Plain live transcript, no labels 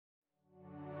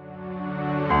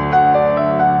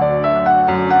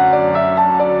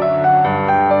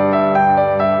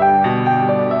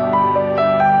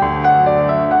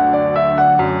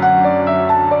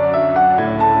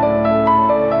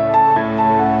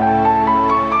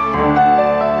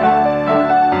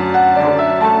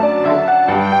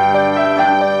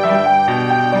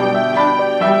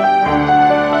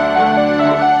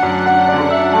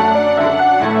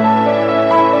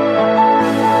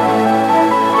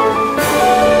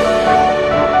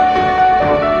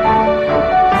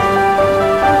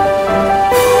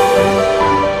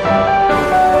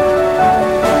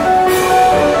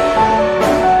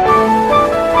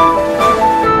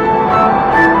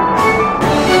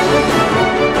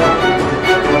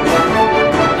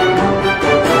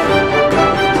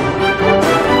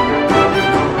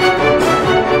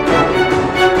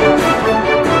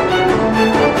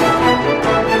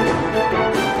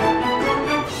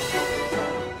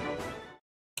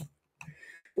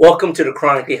Welcome to the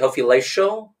Chronically Healthy Life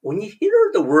Show. When you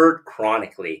hear the word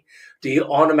chronically, do you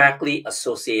automatically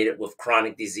associate it with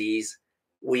chronic disease?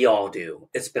 We all do.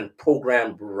 It's been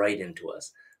programmed right into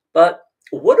us. But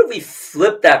what if we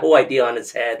flip that whole idea on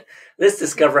its head? Let's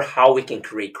discover how we can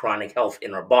create chronic health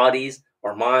in our bodies,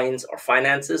 our minds, our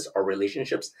finances, our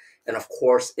relationships, and of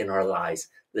course, in our lives.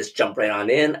 Let's jump right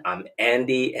on in. I'm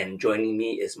Andy, and joining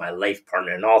me is my life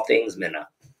partner in all things, Minna.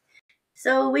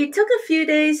 So we took a few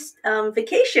days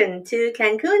vacation to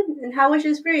Cancun, and how was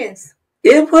your experience?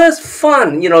 It was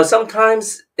fun.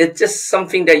 Sometimes it's just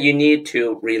something that you need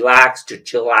to relax, to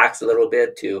chillax a little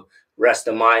bit, to rest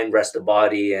the mind, rest the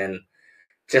body, and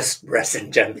just rest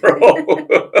in general.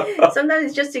 Sometimes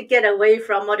it's just to get away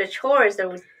from all the chores,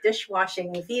 the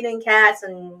dishwashing, feeding cats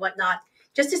and whatnot,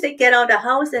 just to get out of the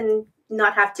house and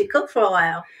not have to cook for a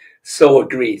while. So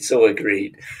agreed. So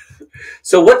agreed.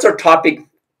 So what's our topic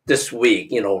this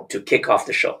week, to kick off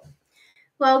the show?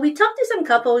 Well, we talked to some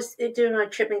couples during our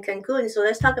trip in Cancun, so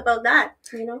let's talk about that,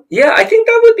 Yeah, I think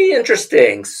that would be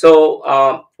interesting.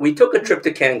 So we took a trip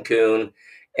to Cancun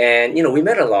and, we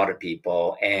met a lot of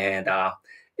people. And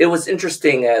it was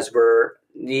interesting as we're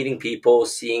meeting people,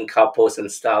 seeing couples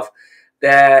and stuff,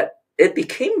 that it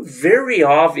became very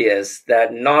obvious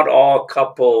that not all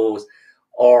couples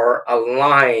are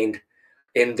aligned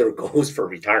in their goals for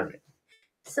retirement.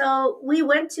 So we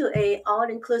went to a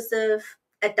all-inclusive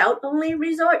adult-only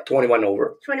resort. 21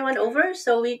 over. 21 over,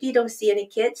 so we don't see any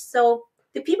kids. So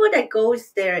the people that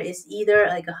goes there is either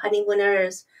like a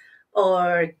honeymooners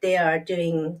or they are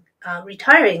doing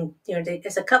retiring.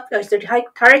 As a couple, as a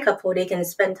retired couple, they can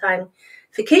spend time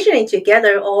vacationing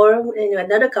together, or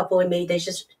another couple, maybe they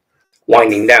just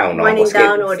winding down,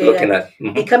 or they're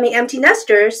becoming empty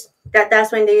nesters.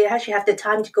 That's when they actually have the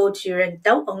time to go to an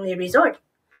adult-only resort.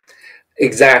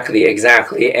 Exactly.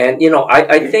 And,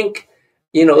 I think,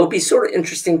 it'll be sort of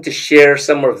interesting to share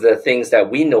some of the things that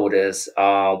we notice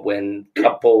when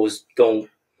couples don't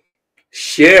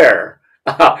share,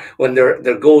 when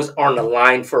their goals aren't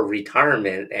aligned for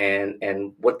retirement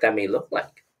and what that may look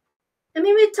like. I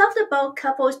mean, we talked about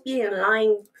couples being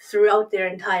aligned throughout their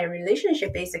entire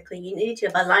relationship. Basically, you need to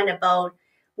align about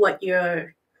what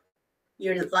your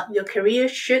career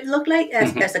should look like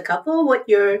as a couple, what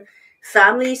your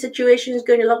family situation is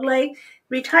going to look like.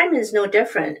 Retirement is no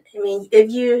different. I mean,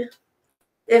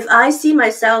 if I see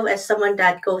myself as someone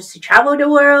that goes to travel the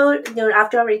world,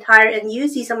 after I retire, and you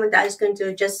see someone that is going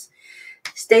to just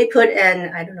stay put and,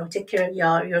 I don't know, take care of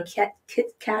your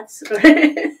cats,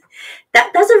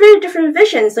 that's a very different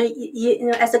vision. So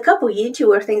as a couple, you need to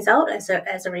work things out as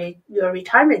your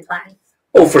retirement plan.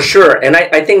 Oh, for sure. And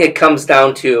I think it comes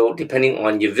down to, depending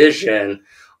on your vision,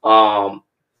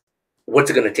 what's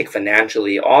it going to take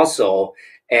financially also.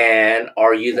 And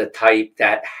are you the type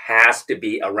that has to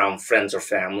be around friends or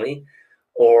family?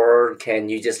 Or can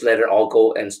you just let it all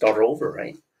go and start over,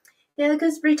 right? Yeah,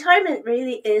 because retirement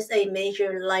really is a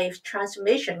major life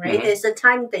transformation, right? Mm-hmm. It's the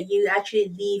time that you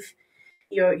actually leave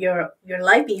your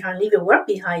life behind, leave your work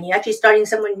behind. You're actually starting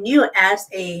someone new as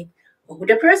a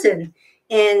older person.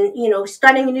 And,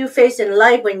 starting a new phase in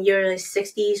life when you're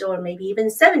 60s or maybe even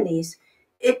 70s,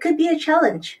 it could be a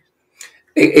challenge.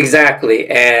 Exactly.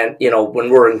 And, when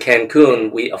we're in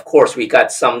Cancun, we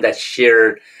got some that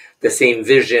shared the same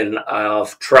vision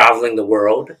of traveling the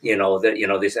world,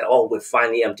 they said, oh, we're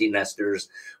finally empty nesters.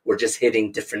 We're just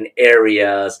hitting different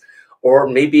areas. Or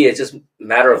maybe it's just a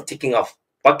matter of ticking off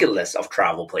bucket list of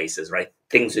travel places, right?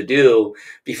 Things to do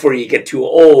before you get too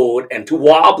old and too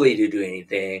wobbly to do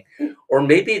anything. Or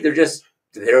maybe they're just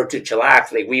there to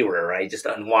chillax like we were, right? Just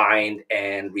unwind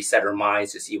and reset our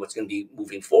minds to see what's going to be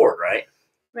moving forward, right?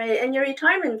 Right. And your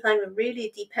retirement plan will really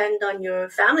depend on your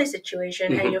family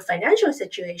situation and your financial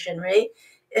situation, right?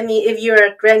 I mean, if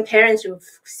you're grandparents with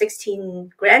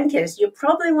 16 grandkids, you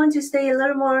probably want to stay a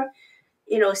little more,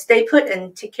 stay put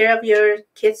and take care of your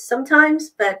kids sometimes.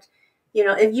 But,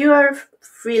 if you are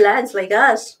freelance like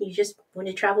us, you just want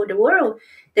to travel the world.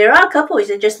 There are couples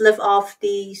that just live off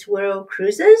these world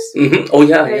cruises. Mm-hmm. Oh,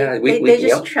 yeah, right? yeah. They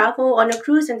just travel on a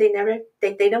cruise and they don't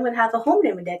even have a home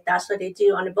there. That's what they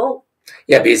do on a boat.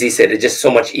 Yeah, because he said it's just so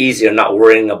much easier not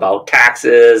worrying about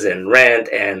taxes and rent,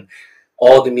 and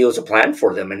all the meals are planned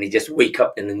for them, and they just wake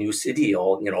up in a new city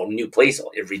or new place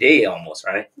every day almost,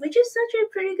 right? Which is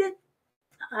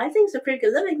I think it's a pretty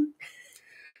good living.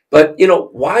 But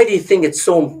why do you think it's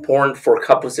so important for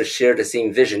couples to share the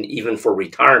same vision even for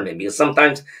retirement? Because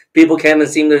sometimes people can't even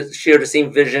seem to share the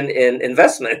same vision in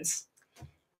investments.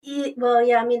 Well,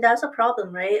 yeah, I mean that's a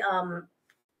problem, right?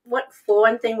 for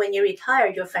one thing, when you retire,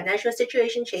 your financial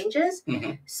situation changes.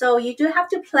 Mm-hmm. So you do have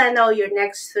to plan out your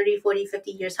next 30, 40,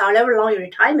 50 years, however long your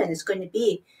retirement is going to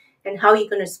be, and how you're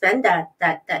going to spend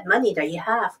that money that you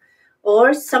have.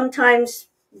 Or sometimes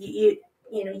you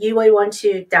might want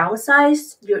to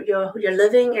downsize your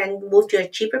living and move to a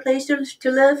cheaper place to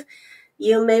live.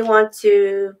 You may want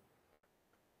to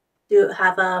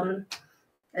have a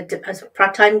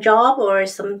part-time job or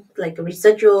some like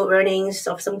residual earnings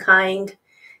of some kind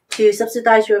to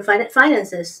subsidize your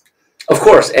finances. Of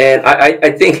course, and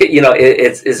I think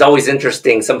it's always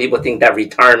interesting. Some people think that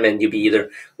retirement, you'll be either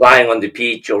lying on the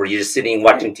beach or you're just sitting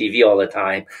watching TV all the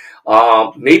time.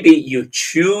 Maybe you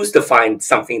choose to find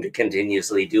something to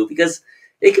continuously do because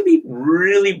it can be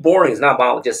really boring. It's not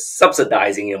about just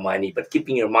subsidizing your money, but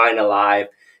keeping your mind alive,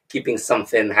 keeping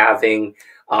something, having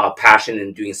passion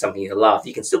and doing something you love.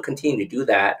 You can still continue to do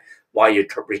that while you're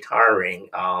retiring,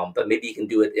 but maybe you can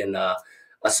do it in a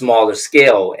smaller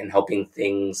scale and helping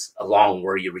things along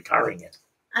where you're retiring it.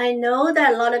 I know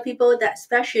that a lot of people, that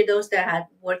especially those that are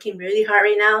working really hard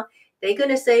right now, they're going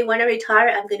to say, when I retire,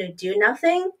 I'm going to do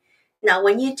nothing. Now,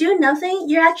 when you do nothing,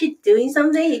 you're actually doing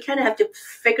something. You kind of have to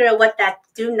figure out what that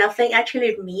do nothing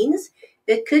actually means.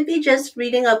 It could be just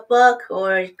reading a book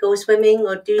or go swimming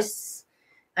or do,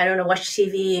 I don't know, watch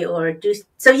TV or do.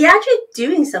 So you're actually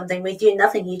doing something when you do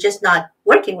nothing. You're just not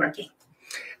working.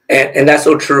 And that's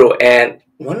so true. And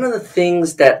one of the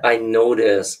things that I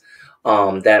notice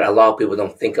that a lot of people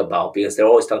don't think about, because they're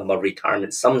always talking about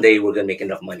retirement. Someday we're going to make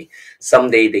enough money.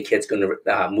 Someday the kid's going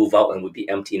to move out and we'll be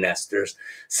empty nesters.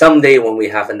 Someday when we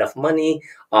have enough money,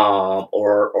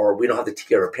 or we don't have to take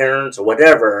care of our parents or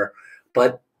whatever.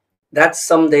 But that's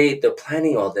someday they're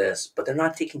planning all this, but they're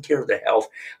not taking care of their health.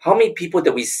 How many people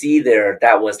that we see there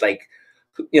that was like,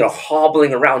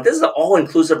 hobbling around? This is an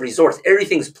all-inclusive resort.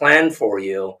 Everything's planned for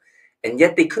you. And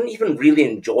yet they couldn't even really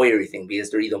enjoy everything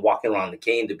because they're either walking around the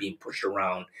cane, they're being pushed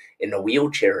around in a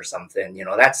wheelchair or something.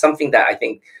 That's something that I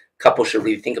think couples should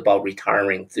really think about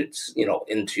retiring,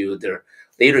 into their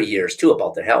later years too,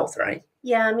 about their health, right?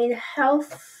 Yeah, I mean,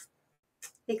 health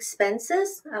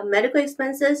expenses, medical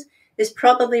expenses is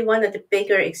probably one of the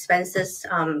bigger expenses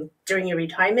during your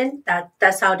retirement.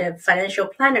 That's how the financial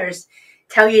planners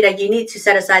tell you that you need to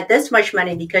set aside this much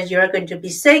money because you're going to be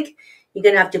sick. You're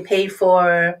going to have to pay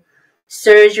for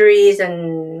surgeries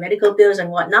and medical bills and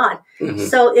whatnot. Mm-hmm.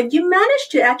 So if you manage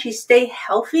to actually stay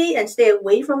healthy and stay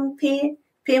away from paying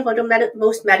for the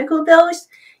most medical bills,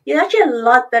 you're actually a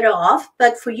lot better off.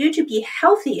 But for you to be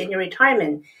healthy in your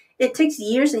retirement, it takes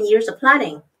years and years of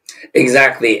planning.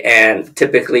 Exactly. And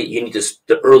typically you need to,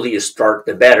 the earlier you start,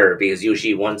 the better, because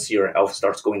usually once your health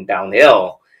starts going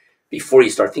downhill, before you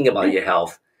start thinking about your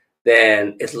health,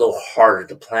 then it's a little harder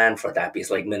to plan for that,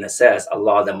 because like Minna says, a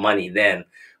lot of the money then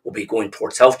will be going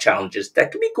towards health challenges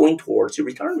that could be going towards your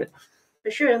retirement. For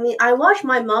sure. I mean, I watched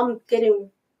my mom getting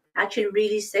actually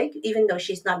really sick, even though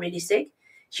she's not really sick.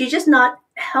 She's just not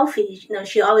healthy.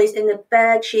 She always in the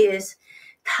bed. She is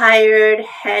tired,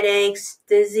 headaches,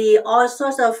 dizzy, all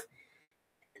sorts of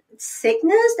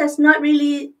sickness. That's not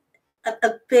really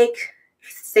a big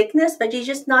sickness, but she's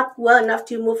just not well enough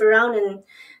to move around and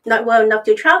not well enough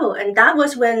to travel. And that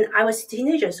was when I was a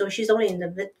teenager, so she's only in the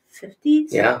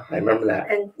mid-50s. Yeah, I remember that.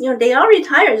 And they are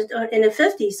retired in the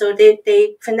 50s, so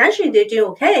they financially they're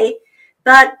doing okay,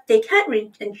 but they can't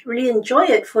really enjoy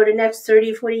it for the next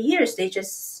 30, 40 years. They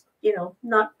just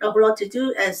not a whole lot to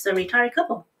do as a retired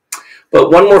couple.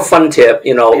 But one more fun tip,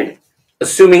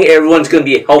 assuming everyone's going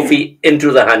to be healthy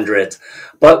into the hundreds,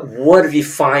 but what if you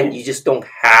find you just don't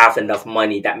have enough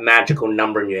money, that magical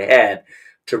number in your head,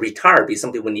 to retire? Because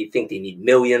some people think they need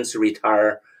millions to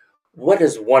retire. What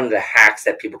is one of the hacks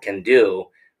that people can do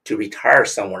to retire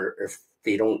somewhere if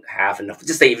they don't have enough?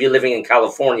 Just say if you're living in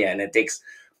California and it takes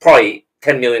probably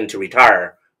 10 million to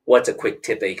retire, what's a quick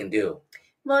tip that you can do?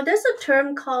 Well, there's a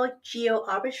term called geo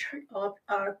arbitrage,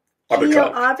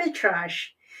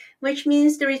 which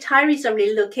means the retirees are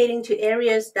relocating to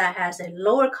areas that has a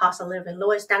lower cost of living,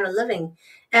 lower standard of living,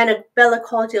 and a better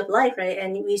quality of life, right?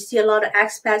 And we see a lot of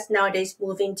expats nowadays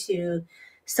moving to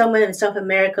somewhere in South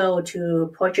America or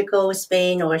to Portugal,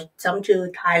 Spain, or some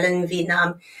to Thailand,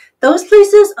 Vietnam. Those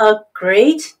places are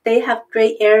great. They have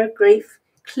great air, great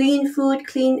clean food,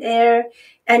 clean air,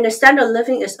 and the standard of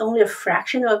living is only a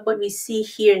fraction of what we see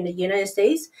here in the United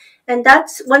States. And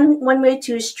that's one way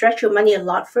to stretch your money a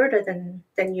lot further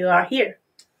than you are here.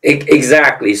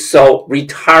 Exactly. So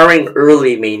retiring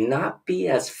early may not be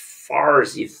as far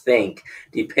as you think.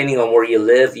 Depending on where you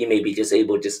live, you may be just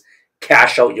able to just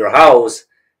cash out your house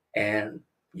and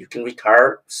you can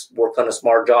retire, work on a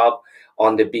smart job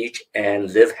on the beach,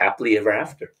 and live happily ever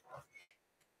after.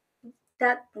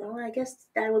 I guess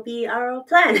that would be our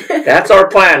plan. That's our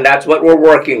plan. That's what we're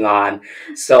working on.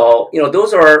 So,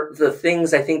 those are the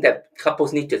things I think that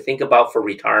couples need to think about for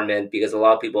retirement, because a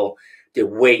lot of people, they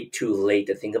wait too late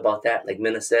to think about that. Like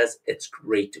Minna says, it's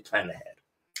great to plan ahead.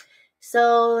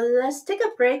 So let's take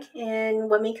a break, and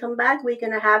when we come back, we're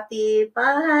going to have the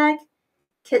Biohack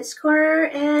Kids Corner,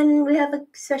 and we have a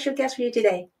special guest for you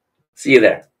today. See you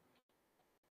there.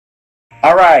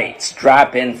 All right,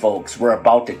 strap in, folks. We're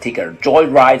about to take a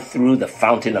joyride through the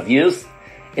fountain of youth.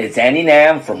 It's Annie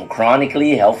Nam from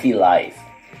Chronically Healthy Life.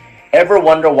 Ever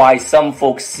wonder why some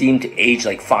folks seem to age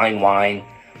like fine wine,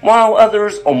 while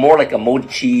others are more like a mold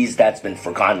cheese that's been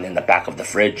forgotten in the back of the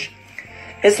fridge?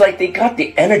 It's like they got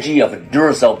the energy of a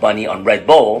Duracell bunny on Red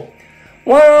Bull,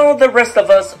 while the rest of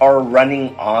us are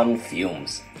running on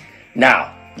fumes.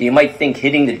 Now, you might think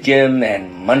hitting the gym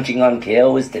and munching on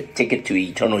kale is the ticket to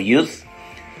eternal youth,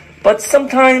 but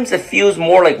sometimes it feels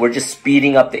more like we're just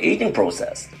speeding up the aging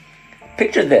process.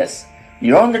 Picture this: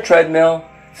 you're on the treadmill,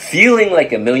 feeling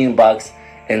like $1,000,000,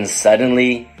 and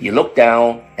suddenly you look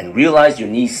down and realize your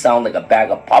knees sound like a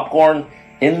bag of popcorn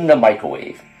in the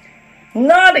microwave.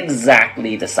 Not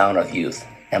exactly the sound of youth,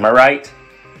 am I right?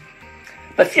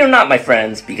 But fear not, my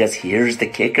friends, because here's the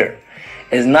kicker.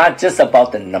 It's not just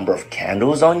about the number of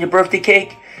candles on your birthday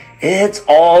cake. It's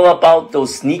all about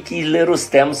those sneaky little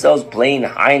stem cells playing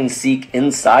hide and seek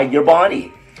inside your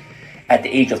body. At the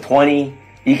age of 20,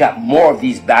 you got more of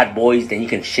these bad boys than you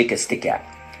can shake a stick at.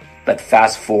 But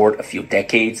fast forward a few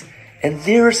decades, and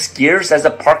they're scarce as a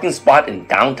parking spot in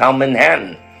downtown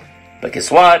Manhattan. But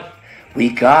guess what? We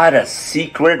got a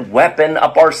secret weapon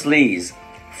up our sleeves.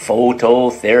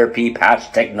 Phototherapy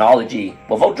patch technology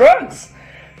without drugs.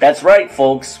 That's right,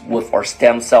 folks. With our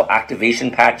stem cell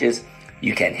activation patches,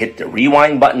 you can hit the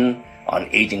rewind button on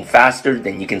aging faster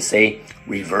than you can say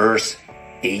reverse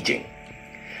aging.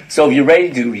 So if you're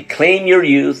ready to reclaim your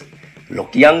youth,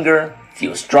 look younger,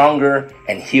 feel stronger,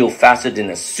 and heal faster than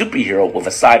a superhero with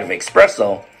a side of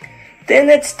espresso, then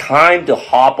it's time to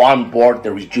hop on board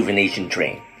the rejuvenation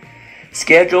train.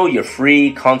 Schedule your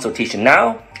free consultation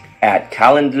now at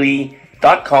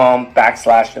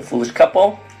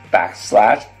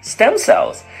calendly.com/thefoolishcouple/stem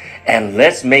cells. And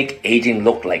let's make aging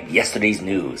look like yesterday's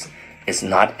news. It's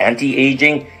not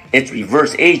anti-aging, it's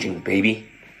reverse aging, baby.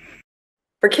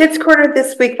 For Kids Corner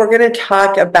this week, we're going to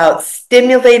talk about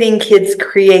stimulating kids'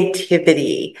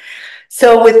 creativity.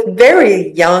 So with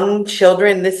very young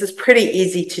children, this is pretty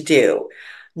easy to do.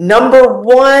 Number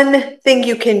one thing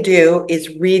you can do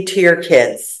is read to your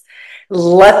kids.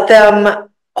 Let them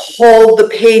hold the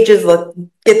pages,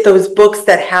 get those books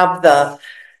that have the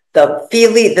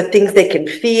feeling, the things they can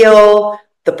feel,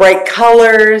 the bright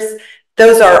colors.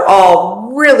 Those are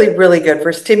all really, really good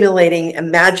for stimulating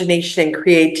imagination and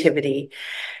creativity.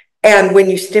 And when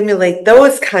you stimulate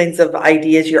those kinds of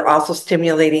ideas, you're also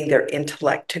stimulating their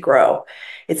intellect to grow.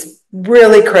 It's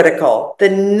really critical. The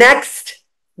next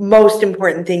most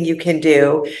important thing you can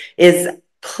do is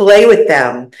play with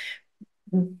them,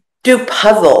 do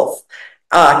puzzles,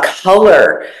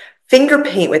 color, finger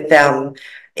paint with them.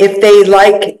 If they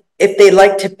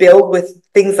like to build with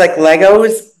things like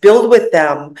Legos, build with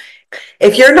them.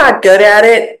 If you're not good at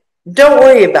it, don't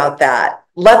worry about that.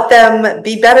 Let them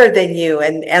be better than you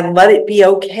and let it be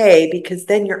okay, because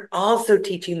then you're also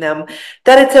teaching them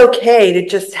that it's okay to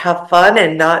just have fun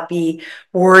and not be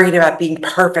worried about being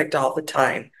perfect all the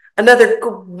time. Another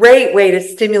great way to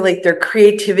stimulate their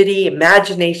creativity,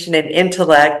 imagination, and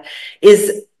intellect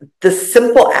is the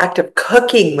simple act of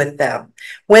cooking with them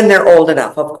when they're old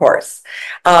enough, of course.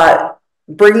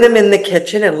 Bring them in the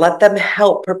kitchen and let them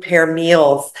help prepare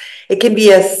meals. It can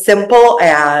be as simple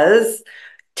as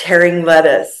tearing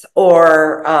lettuce,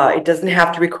 or it doesn't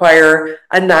have to require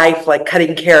a knife like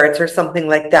cutting carrots or something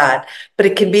like that, but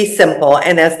it can be simple.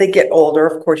 And as they get older,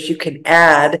 of course, you can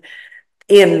add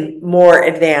in more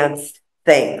advanced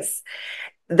things.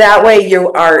 That way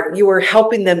you are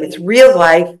helping them. It's real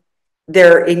life.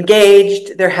 They're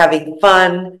engaged, they're having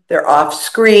fun, they're off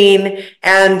screen,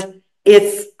 and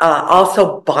it's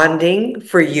also bonding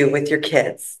for you with your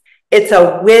kids. It's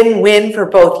a win-win for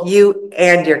both you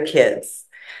and your kids.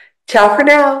 Ciao for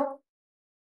now.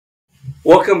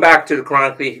 Welcome back to the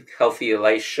Chronically Healthy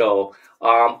Life Show.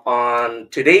 On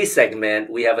today's segment,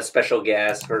 we have a special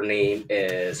guest. Her name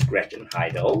is Gretchen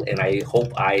Hydo, and I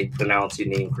hope I pronounced your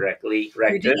name correctly,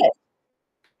 Gretchen.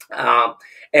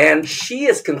 And she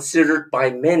is considered by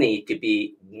many to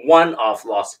be one of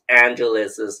Los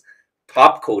Angeles's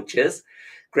top coaches.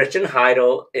 Gretchen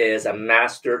Hydo is a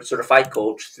master certified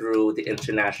coach through the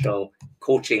International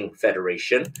Coaching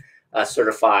Federation, a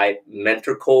certified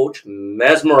mentor coach,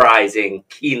 mesmerizing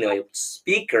keynote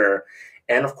speaker,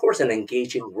 and of course, an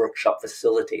engaging workshop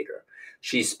facilitator.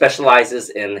 She specializes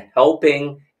in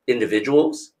helping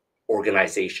individuals,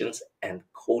 organizations, and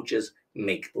coaches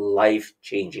make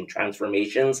life-changing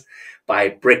transformations by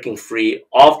breaking free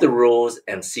of the rules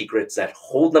and secrets that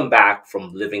hold them back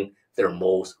from living their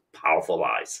most powerful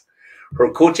lives. Her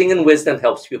coaching and wisdom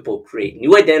helps people create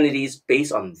new identities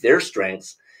based on their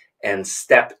strengths and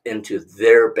step into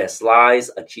their best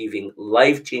lives, achieving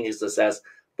life-changing success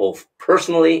both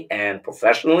personally and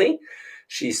professionally.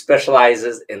 She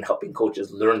specializes in helping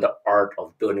coaches learn the art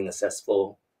of building a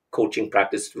successful coaching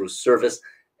practice through service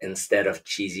instead of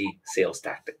cheesy sales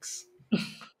tactics.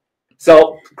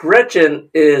 So Gretchen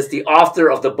is the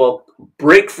author of the book,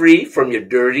 Break Free from Your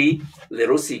Dirty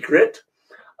Little Secret,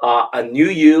 A New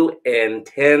You in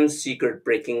 10 Secret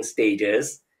Breaking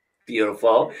Stages.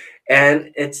 Beautiful.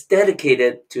 And it's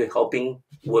dedicated to helping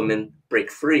women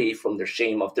break free from the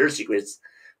shame of their secrets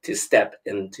to step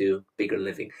into bigger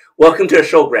living. Welcome to our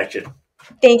show, Gretchen.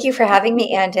 Thank you for having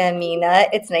me, Aunt Amina.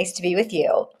 It's nice to be with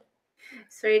you.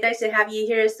 It's very nice to have you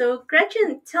here. So,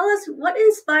 Gretchen, tell us what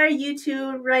inspired you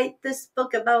to write this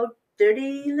book about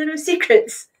dirty little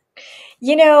secrets?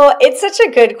 You know, it's such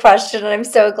a good question, and I'm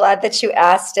so glad that you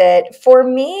asked it. For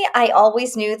me, I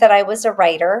always knew that I was a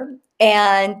writer,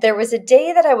 and there was a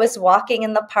day that I was walking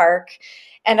in the park,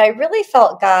 and I really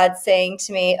felt God saying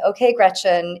to me, okay,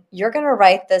 Gretchen, you're going to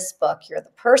write this book. You're the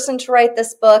person to write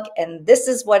this book, and this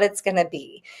is what it's going to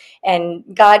be. And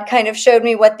God kind of showed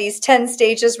me what these 10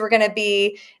 stages were going to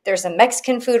be. There's a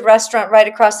Mexican food restaurant right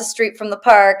across the street from the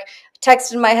park.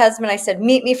 Texted my husband. I said,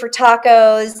 meet me for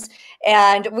tacos.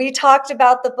 And we talked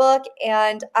about the book,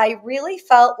 and I really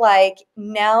felt like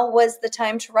now was the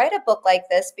time to write a book like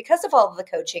this because of all of the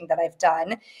coaching that I've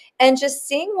done and just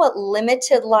seeing what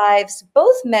limited lives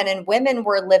both men and women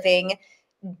were living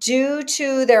due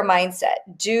to their mindset,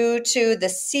 due to the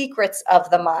secrets of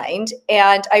the mind.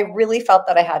 And I really felt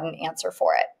that I had an answer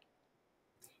for it.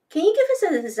 Can you give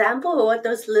us an example of what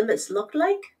those limits look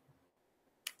like?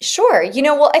 Sure.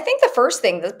 Well, I think the first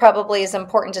thing that probably is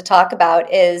important to talk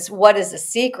about is what is a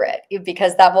secret,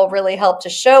 because that will really help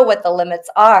to show what the limits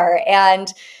are. And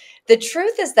the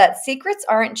truth is that secrets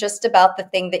aren't just about the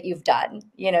thing that you've done.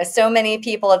 So many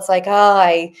people, it's like, oh,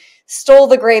 I stole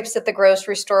the grapes at the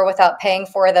grocery store without paying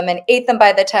for them and ate them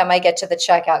by the time I get to the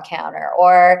checkout counter.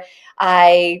 Or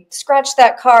I scratched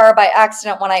that car by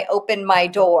accident when I opened my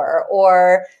door.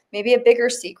 Or maybe a bigger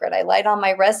secret, I lied on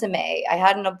my resume, I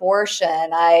had an abortion,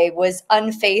 I was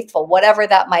unfaithful, whatever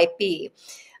that might be.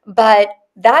 But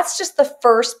that's just the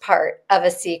first part of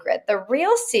a secret. The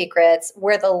real secrets,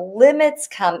 where the limits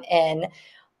come in,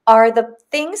 are the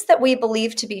things that we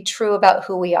believe to be true about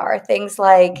who we are. Things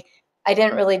like, I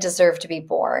didn't really deserve to be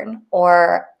born,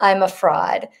 or I'm a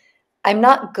fraud, I'm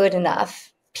not good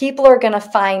enough, people are going to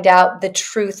find out the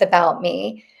truth about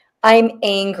me, I'm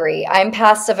angry, I'm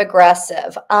passive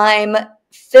aggressive, I'm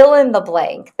fill in the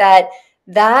blank.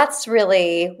 That's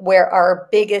really where our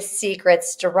biggest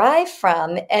secrets derive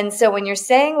from. And so when you're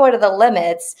saying what are the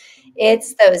limits,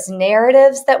 it's those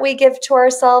narratives that we give to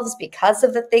ourselves because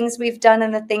of the things we've done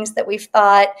and the things that we've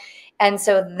thought. And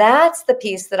so that's the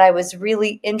piece that I was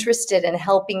really interested in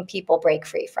helping people break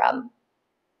free from.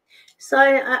 So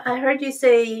I heard you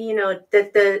say,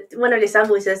 that the one of the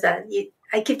examples is that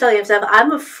I keep telling myself,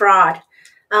 I'm a fraud.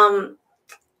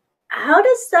 How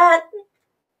does that,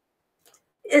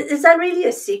 is that really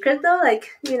a secret though?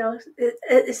 Like,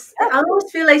 I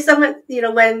almost feel like someone,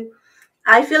 when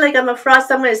I feel like I'm a fraud,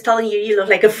 someone is telling you, you look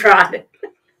like a fraud.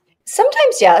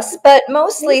 Sometimes yes, but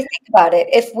mostly think about it.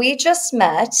 If we just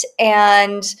met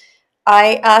and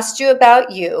I asked you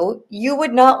about you, you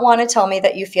would not want to tell me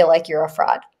that you feel like you're a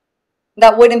fraud.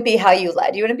 That wouldn't be how you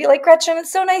led. You wouldn't be like, Gretchen,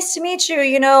 it's so nice to meet you.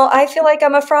 I feel like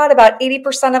I'm a fraud about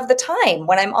 80% of the time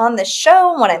when I'm on the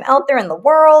show, when I'm out there in the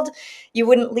world. You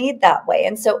wouldn't lead that way.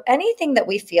 And so anything that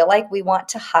we feel like we want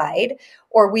to hide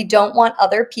or we don't want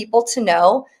other people to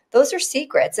know, those are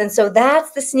secrets. And so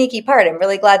that's the sneaky part. I'm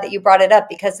really glad that you brought it up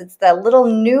because it's the little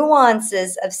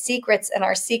nuances of secrets and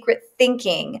our secret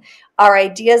thinking, our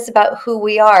ideas about who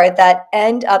we are that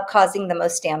end up causing the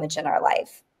most damage in our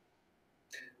life.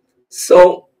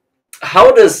 So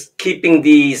how does keeping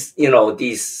these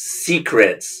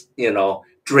secrets,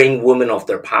 drain women of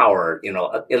their power,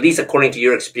 at least according to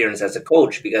your experience as a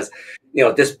coach, because,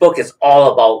 this book is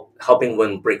all about helping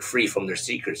women break free from their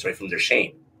secrets, right, from their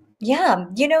shame. Yeah.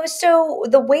 So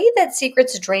the way that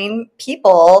secrets drain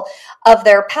people of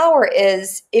their power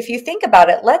is, if you think about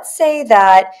it, let's say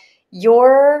that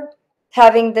you're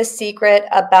having this secret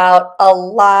about a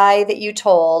lie that you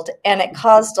told and it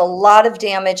caused a lot of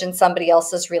damage in somebody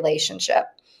else's relationship.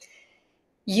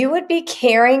 you would be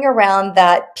carrying around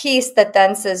that piece that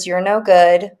then says you're no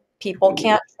good, people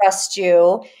can't trust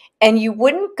you, and you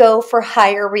wouldn't go for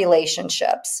higher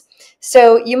relationships.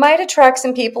 So you might attract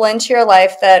some people into your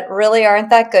life that really aren't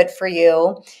that good for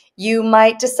you. You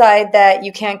might decide that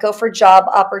you can't go for job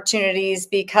opportunities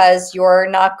because you're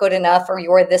not good enough or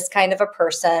you're this kind of a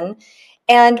person.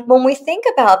 And when we think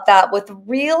about that, with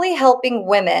really helping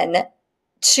women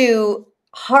to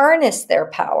harness their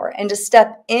power and to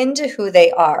step into who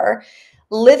they are,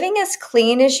 living as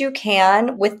clean as you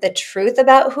can with the truth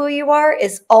about who you are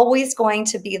is always going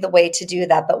to be the way to do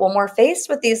that. But when we're faced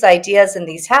with these ideas and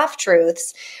these half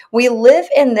truths, we live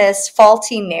in this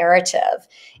faulty narrative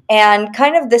and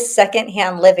kind of this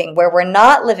secondhand living where we're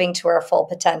not living to our full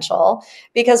potential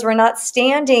because we're not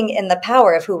standing in the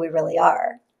power of who we really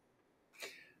are.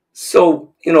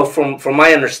 So, from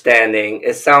my understanding,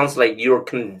 it sounds like you're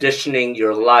conditioning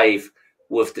your life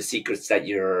with the secrets that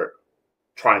you're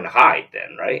trying to hide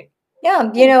then, right?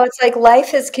 Yeah, it's like life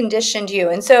has conditioned you.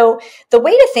 And so the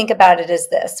way to think about it is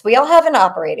this. We all have an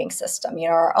operating system,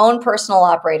 our own personal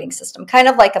operating system, kind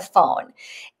of like a phone.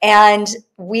 And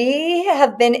we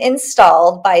have been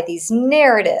installed by these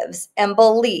narratives and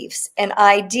beliefs and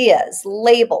ideas,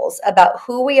 labels about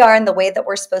who we are and the way that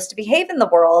we're supposed to behave in the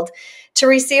world to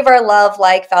receive our love,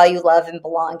 like, value, love, and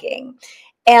belonging.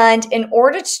 And in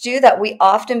order to do that, we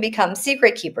often become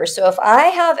secret keepers. So if I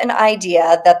have an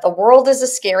idea that the world is a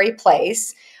scary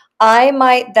place, I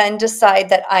might then decide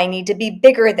that I need to be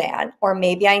bigger than, or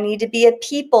maybe I need to be a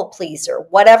people pleaser,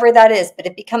 whatever that is. But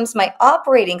it becomes my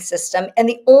operating system and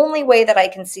the only way that I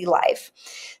can see life.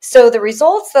 So the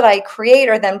results that I create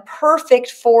are then perfect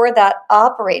for that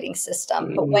operating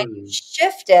system. But when you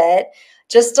shift it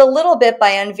just a little bit by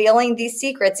unveiling these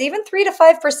secrets, even 3 to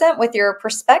 5% with your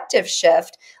perspective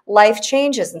shift, life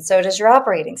changes, and so does your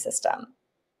operating system.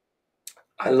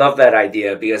 I love that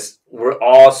idea because we're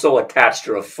all so attached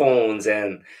to our phones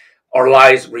and our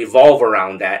lives revolve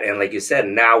around that. And like you said,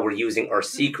 now we're using our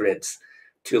secrets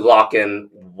to lock in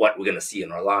what we're going to see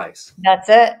in our lives. That's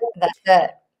it. That's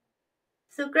it.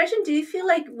 So, Gretchen, do you feel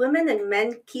like women and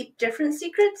men keep different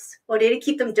secrets, or do they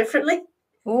keep them differently?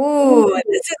 Ooh,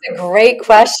 this is a great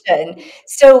question.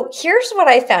 So here's what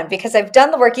I found, because I've done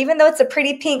the work, even though it's a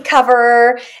pretty pink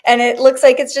cover and it looks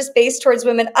like it's just based towards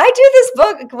women. I do this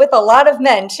book with a lot of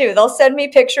men too. They'll send me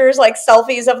pictures, like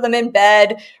selfies of them in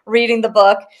bed reading the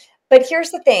book. But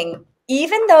here's the thing.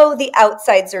 Even though the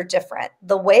outsides are different,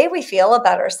 the way we feel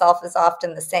about ourselves is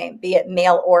often the same, be it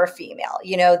male or female.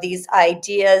 These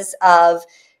ideas of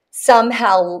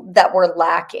somehow that we're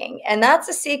lacking. And that's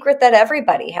a secret that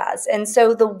everybody has. And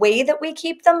so the way that we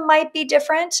keep them might be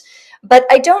different, but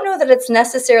I don't know that it's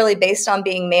necessarily based on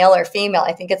being male or female.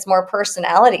 I think it's more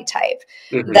personality type.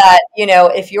 That,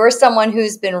 if you're someone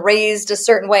who's been raised a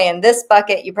certain way in this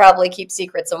bucket, you probably keep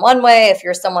secrets in one way. If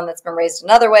you're someone that's been raised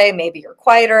another way, maybe you're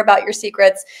quieter about your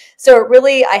secrets. So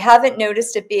I haven't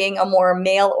noticed it being a more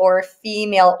male or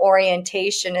female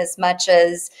orientation as much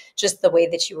as just the way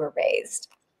that you were raised.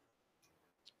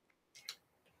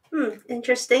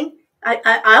 Interesting.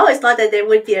 I always thought that there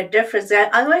would be a difference. I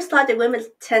always thought that women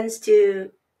tends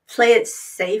to play it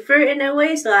safer in a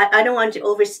way. So I don't want to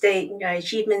overstate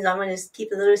achievements. I want to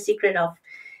keep a little secret of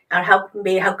how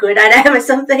good I am or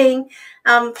something.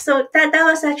 So that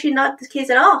was actually not the case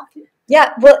at all.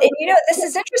 Yeah, well, and this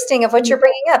is interesting of what you're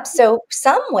bringing up. So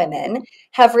some women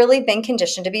have really been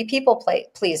conditioned to be people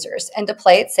pleasers and to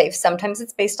play it safe. Sometimes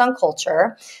it's based on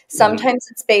culture. Sometimes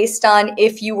it's based on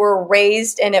if you were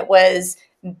raised and it was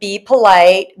be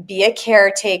polite, be a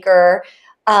caretaker.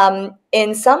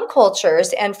 In some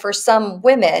cultures and for some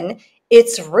women,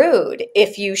 it's rude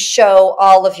if you show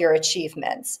all of your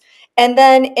achievements. And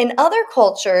then in other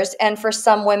cultures, and for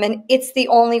some women, it's the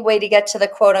only way to get to the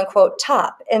quote unquote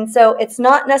top. And so it's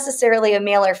not necessarily a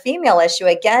male or female issue.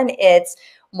 Again, it's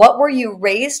what were you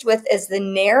raised with as the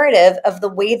narrative of the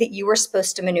way that you were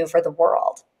supposed to maneuver the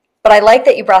world. But I like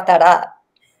that you brought that up.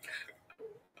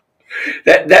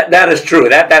 That is true.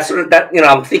 That's sort of that,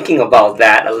 I'm thinking about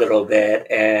that a little bit,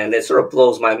 and it sort of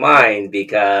blows my mind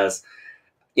because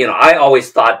I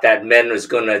always thought that men was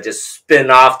going to just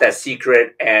spin off that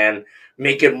secret and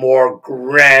make it more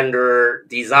grander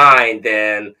design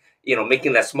than,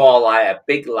 making that small lie a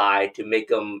big lie to make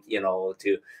them, to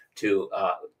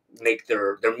make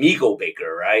their ego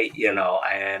bigger, right?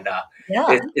 And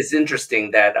it's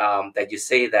interesting that that you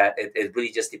say that it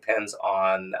really just depends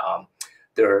on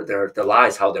the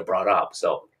lies, how they're brought up.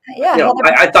 So,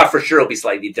 I thought for sure it'll be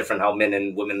slightly different how men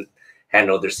and women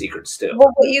handle their secrets too.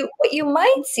 Well, what you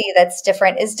might see that's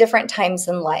different is different times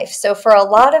in life. So for a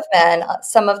lot of men,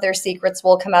 some of their secrets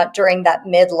will come out during that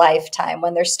midlife time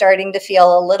when they're starting to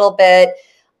feel a little bit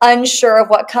unsure of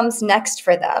what comes next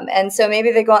for them. And so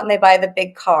maybe they go out and they buy the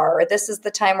big car, or this is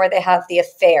the time where they have the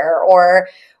affair, or,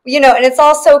 and it's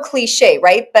all so cliche,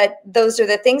 right? But those are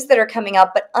the things that are coming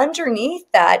up. But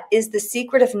underneath that is the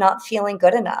secret of not feeling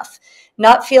good enough,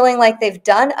 not feeling like they've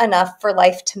done enough for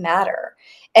life to matter.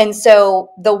 And so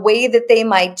the way that they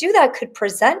might do that could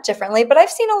present differently. But I've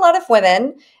seen a lot of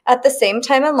women at the same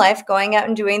time in life going out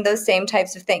and doing those same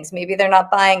types of things. Maybe they're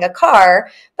not buying a car,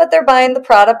 but they're buying the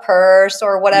Prada purse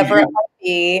or whatever it might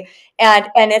be. And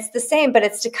it's the same, but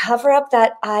it's to cover up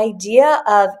that idea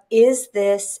of, is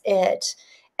this it?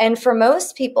 And for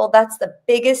most people, that's the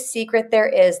biggest secret there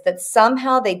is, that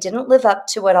somehow they didn't live up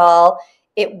to it all.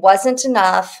 It wasn't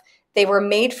enough. They were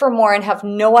made for more and have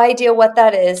no idea what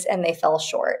that is, and they fell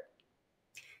short.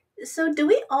 So do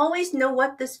we always know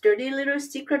what this dirty little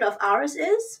secret of ours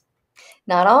is?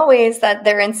 Not always. That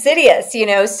they're insidious,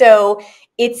 so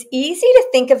it's easy to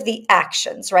think of the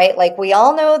actions, right? Like we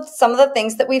all know some of the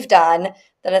things that we've done,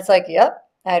 that it's like, yep,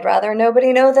 I'd rather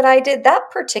nobody know that I did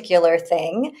that particular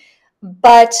thing.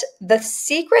 But the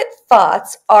secret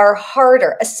thoughts are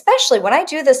harder, especially when I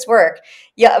do this work.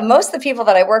 Yeah, most of the people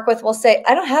that I work with will say,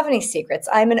 I don't have any secrets.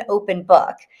 I'm an open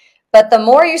book. But the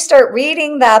more you start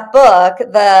reading that book,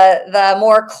 the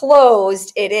more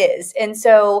closed it is. And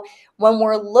so when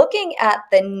we're looking at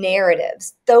the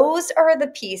narratives, those are the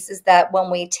pieces that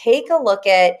when we take a look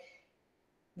at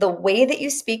the way that you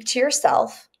speak to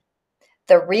yourself,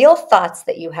 the real thoughts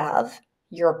that you have,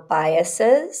 your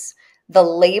biases, the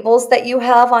labels that you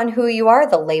have on who you are,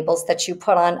 the labels that you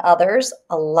put on others,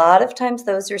 a lot of times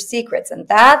those are secrets. And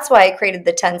that's why I created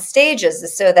the 10 stages,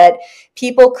 is so that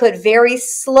people could very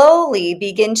slowly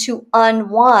begin to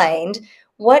unwind.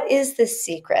 What is this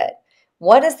secret?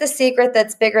 What is the secret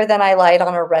that's bigger than I lied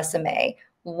on a resume?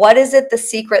 What is it, the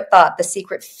secret thought, the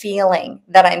secret feeling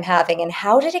that I'm having, and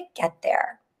how did it get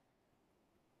there?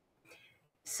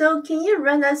 So can you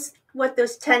run us what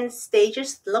those 10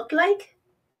 stages look like?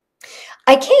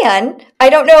 I can.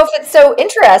 I don't know if it's so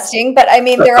interesting, but I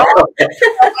mean, they're all, I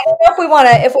don't know if we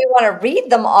want to read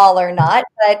them all or not,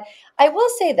 but I will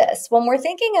say this. When we're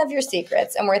thinking of your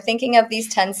secrets and we're thinking of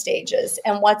these 10 stages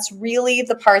and what's really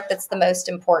the part that's the most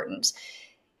important,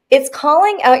 it's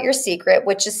calling out your secret,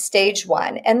 which is stage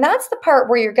 1. And that's the part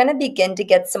where you're going to begin to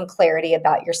get some clarity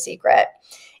about your secret.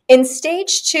 In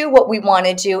stage 2, what we want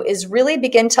to do is really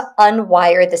begin to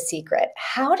unwire the secret.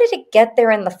 How did it get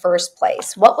there in the first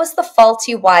place? What was the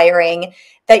faulty wiring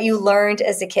that you learned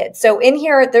as a kid? So in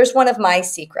here, there's one of my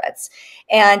secrets.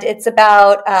 And it's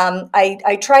about,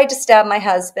 I tried to stab my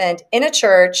husband in a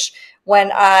church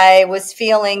when I was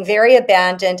feeling very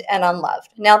abandoned and unloved.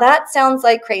 Now that sounds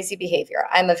like crazy behavior.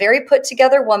 I'm a very put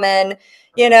together woman.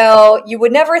 You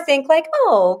would never think like,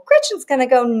 oh, Gretchen's going to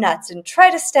go nuts and try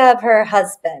to stab her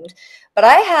husband. But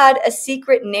I had a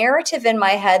secret narrative in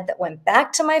my head that went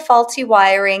back to my faulty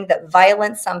wiring, that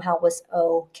violence somehow was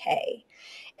okay.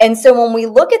 And so when we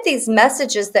look at these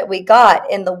messages that we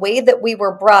got in the way that we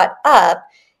were brought up,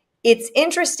 it's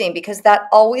interesting because that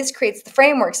always creates the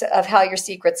frameworks of how your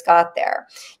secrets got there.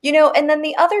 And then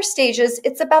the other stages,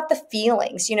 it's about the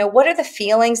feelings. What are the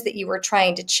feelings that you were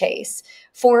trying to chase?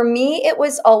 For me, it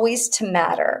was always to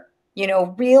matter.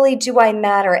 Really, do I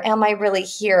matter? Am I really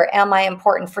here? Am I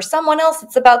important? For someone else,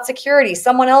 it's about security.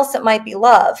 Someone else, it might be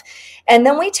love. And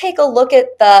then we take a look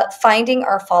at the finding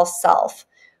our false self.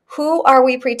 Who are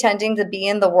we pretending to be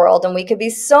in the world? And we could be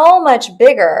so much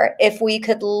bigger if we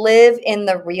could live in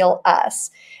the real us.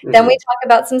 Mm-hmm. Then we talk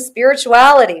about some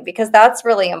spirituality, because that's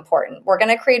really important. We're going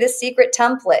to create a secret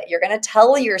template. You're going to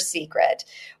tell your secret.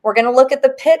 We're going to look at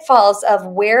the pitfalls of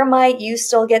where might you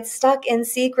still get stuck in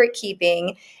secret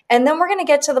keeping. And then we're going to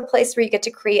get to the place where you get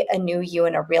to create a new you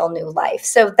and a real new life.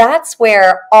 So that's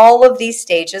where all of these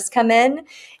stages come in.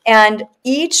 And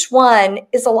each one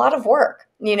is a lot of work.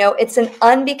 It's an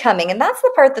unbecoming. And that's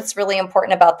the part that's really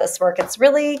important about this work. It's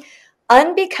really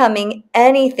unbecoming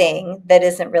anything that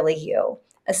isn't really you,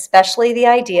 especially the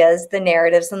ideas, the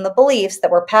narratives, and the beliefs that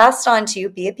were passed on to you.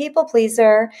 Be a people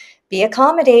pleaser, be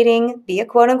accommodating, be a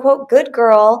quote unquote good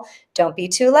girl. Don't be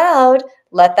too loud.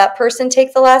 Let that person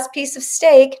take the last piece of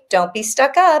steak. Don't be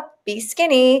stuck up. Be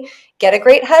skinny. Get a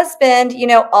great husband.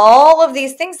 All of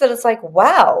these things that it's like,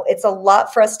 wow, it's a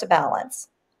lot for us to balance.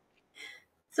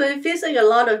 So it feels like a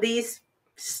lot of these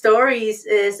stories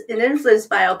is influenced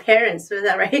by our parents. Is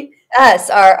that right? Yes,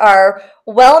 our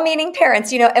well-meaning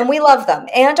parents, and we love them,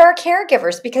 and our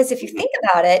caregivers, because if you think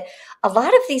about it, a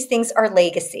lot of these things are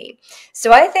legacy.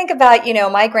 So I think about,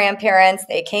 my grandparents,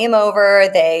 they came over,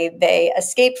 they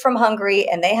escaped from Hungary,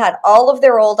 and they had all of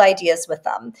their old ideas with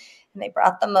them. And they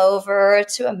brought them over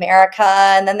to America,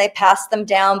 and then they passed them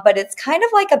down. But it's kind of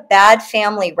like a bad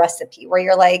family recipe where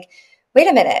you're like, wait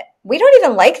a minute, we don't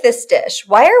even like this dish.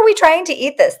 Why are we trying to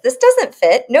eat this? This doesn't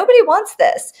fit. Nobody wants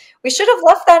this. We should have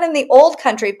left that in the old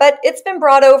country, but it's been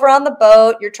brought over on the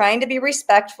boat. You're trying to be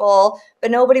respectful,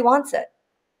 but nobody wants it.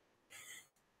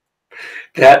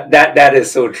 That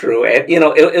is so true. And,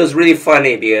 it was really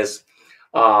funny because,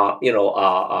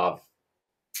 to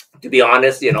be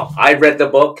honest, I read the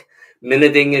book,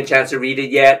 minute didn't get a chance to read it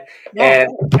yet. Yeah.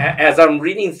 And as I'm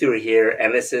reading through here,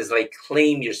 and this is like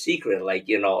claim your secret, like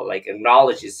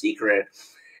acknowledge your secret.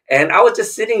 And I was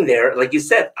just sitting there, like you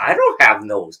said, I don't have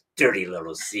no dirty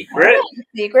little secret.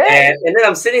 And then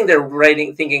I'm sitting there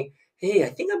writing, thinking, hey, I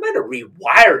think I might have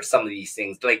rewired some of these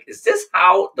things. Like, is this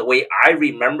how the way I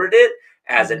remembered it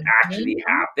as it actually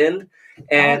happened?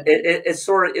 And it's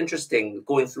sort of interesting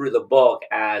going through the book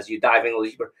as you dive in a little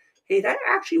deeper. Hey, that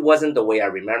actually wasn't the way I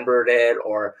remembered it,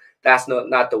 or that's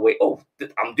not the way,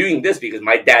 I'm doing this because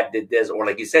my dad did this, or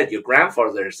like you said, your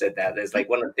grandfather said that. It's like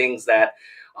one of the things that,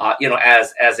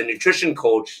 as a nutrition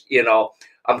coach,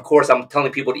 of course, I'm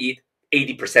telling people to eat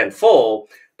 80% full,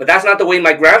 but that's not the way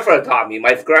my grandfather taught me.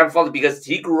 My grandfather, because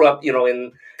he grew up,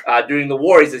 during the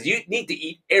war, he says, you need to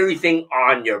eat everything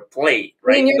on your plate,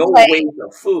 right? No waste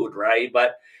of food, right?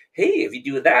 But hey, if you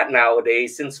do that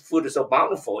nowadays, since food is so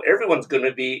bountiful, everyone's going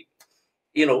to be,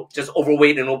 just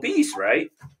overweight and obese,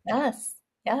 right? Yes.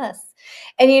 And,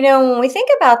 when we think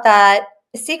about that,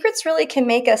 secrets really can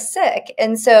make us sick.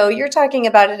 And so you're talking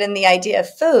about it in the idea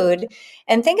of food,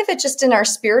 and think of it just in our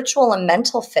spiritual and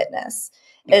mental fitness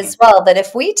as well, that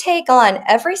if we take on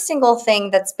every single thing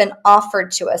that's been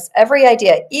offered to us, every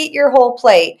idea, eat your whole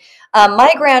plate.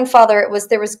 My grandfather,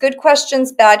 there was good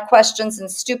questions, bad questions,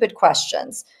 and stupid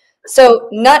questions. So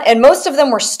and most of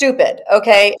them were stupid,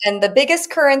 okay? And the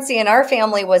biggest currency in our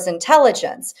family was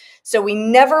intelligence. So we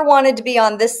never wanted to be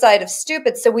on this side of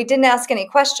stupid, so we didn't ask any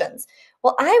questions.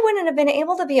 Well, I wouldn't have been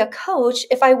able to be a coach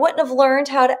if I wouldn't have learned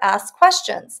how to ask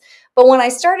questions. But when I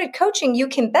started coaching, you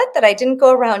can bet that I didn't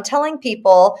go around telling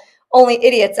people only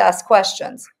idiots ask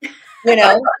questions.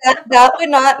 That would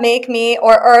not make me,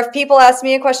 or if people ask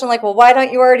me a question like, well, why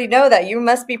don't you already know that? You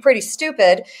must be pretty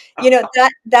stupid.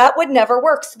 That would never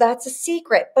work. So that's a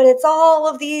secret, but it's all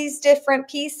of these different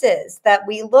pieces that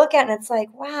we look at, and it's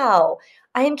like, wow,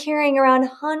 I am carrying around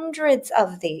hundreds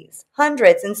of these,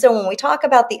 hundreds. And so when we talk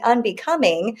about the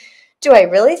unbecoming, do I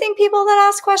really think people that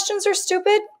ask questions are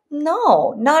stupid?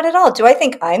 No, not at all. Do I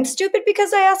think I'm stupid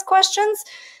because I ask questions?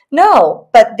 No,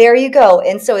 but there you go.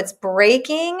 And so it's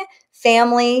breaking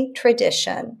family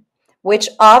tradition, which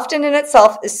often in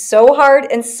itself is so hard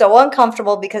and so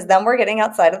uncomfortable, because then we're getting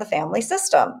outside of the family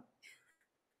system.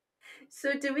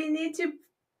 So do we need to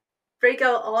break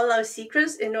out all our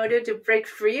secrets in order to break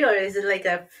free, or is it like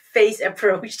a phased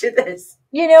approach to this?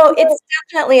 It's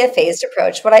definitely a phased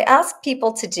approach. What I ask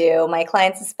people to do, my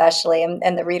clients especially,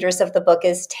 and the readers of the book,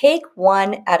 is take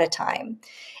one at a time.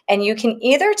 And you can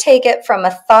either take it from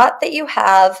a thought that you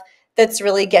have that's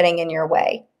really getting in your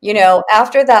way.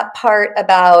 After that part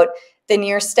about the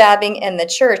near stabbing in the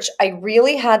church, I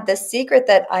really had this secret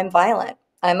that I'm violent.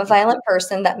 I'm a violent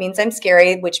person. That means I'm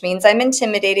scary, which means I'm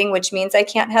intimidating, which means I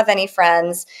can't have any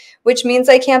friends, which means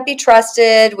I can't be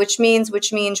trusted, which means,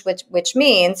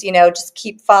 just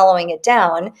keep following it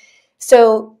down.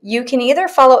 So you can either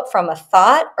follow it from a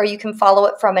thought or you can follow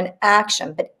it from an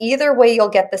action, but either way, you'll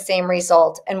get the same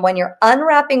result. And when you're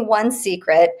unwrapping one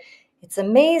secret, it's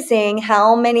amazing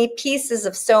how many pieces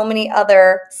of so many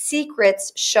other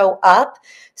secrets show up.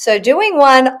 So doing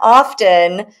one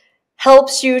often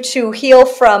helps you to heal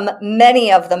from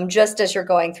many of them just as you're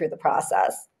going through the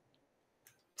process.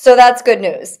 So that's good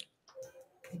news.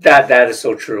 That is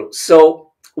so true.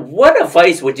 So what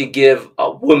advice would you give a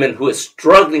woman who is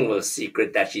struggling with a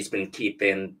secret that she's been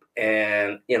keeping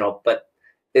and, but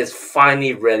is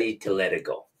finally ready to let it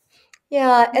go?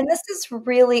 Yeah, and this is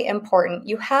really important.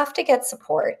 You have to get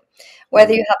support,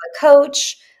 whether you have a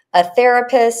coach, a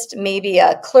therapist, maybe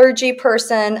a clergy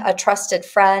person, a trusted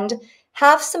friend.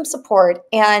 Have some support,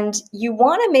 and you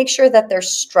want to make sure that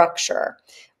there's structure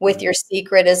with your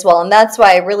secret as well. And that's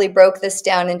why I really broke this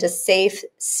down into safe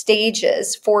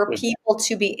stages for people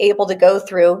to be able to go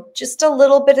through just a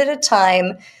little bit at a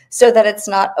time, so that it's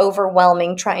not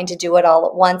overwhelming trying to do it all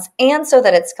at once, and so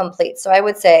that it's complete. So I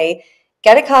would say,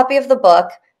 get a copy of the book,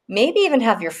 maybe even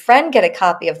have your friend get a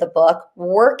copy of the book,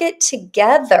 work it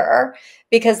together,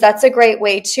 because that's a great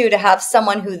way too to have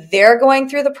someone who they're going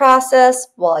through the process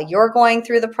while you're going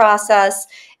through the process,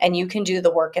 and you can do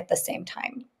the work at the same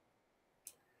time.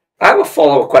 I have a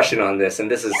follow-up question on this,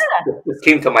 and this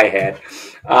came to my head.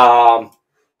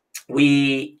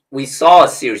 We saw a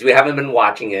series. We haven't been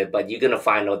watching it, but you're gonna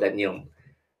find out that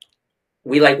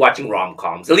we like watching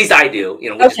rom-coms. At least I do.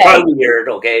 Which is probably weird.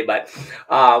 Okay, but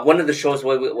one of the shows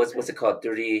what's it called?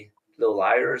 30 Little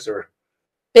Liars or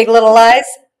Big Little Lies?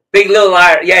 Big Little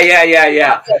Liar.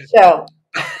 Yeah. Show.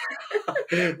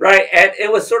 Right, and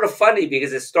it was sort of funny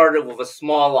because it started with a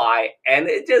small lie, and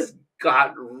it just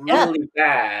got really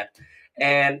bad.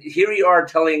 And here you are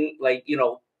telling,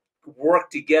 work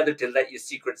together to let your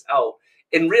secrets out.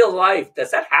 In real life,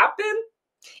 does that happen?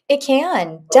 It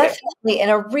can, definitely, in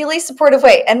a really supportive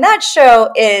way. And that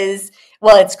show is,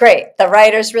 well, it's great. The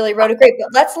writers really wrote it great.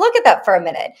 But let's look at that for a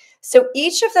minute. So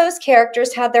each of those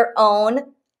characters had their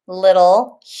own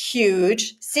little,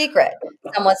 huge secret.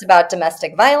 Some was about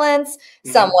domestic violence.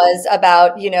 Some was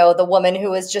about, the woman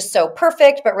who is just so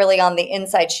perfect, but really on the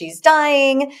inside, she's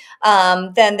dying.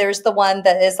 Then there's the one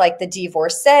that is like the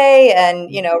divorcee and,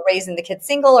 raising the kid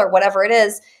single or whatever it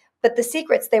is. But the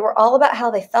secrets, they were all about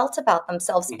how they felt about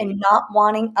themselves and not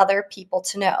wanting other people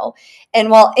to know.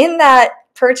 And while in that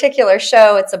particular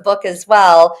show, it's a book as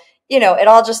well, it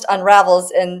all just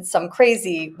unravels in some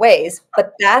crazy ways.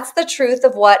 But that's the truth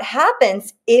of what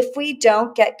happens if we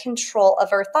don't get control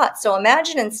of our thoughts. So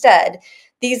imagine instead,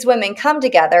 these women come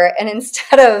together, and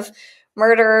instead of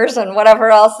murderers and whatever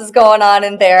else is going on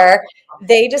in there,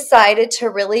 they decided to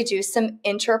really do some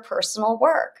interpersonal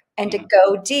work and to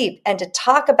go deep and to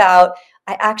talk about,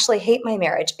 I actually hate my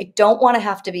marriage. I don't want to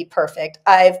have to be perfect.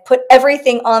 I've put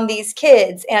everything on these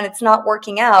kids and it's not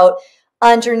working out.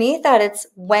 Underneath that, it's,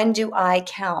 when do I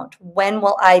count? When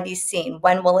will I be seen?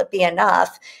 When will it be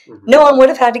enough? No one would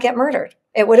have had to get murdered.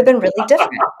 It would have been really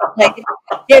different.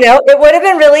 It would have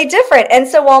been really different. And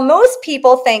so while most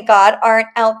people, thank God, aren't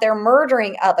out there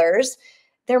murdering others,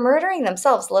 they're murdering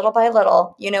themselves little by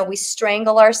little. We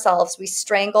strangle ourselves. We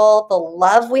strangle the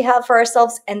love we have for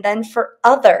ourselves and then for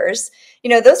others.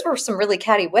 Those were some really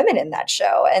catty women in that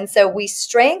show. And so we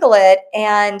strangle it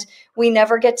and we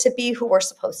never get to be who we're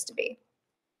supposed to be.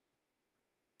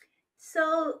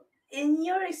 So in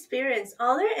your experience,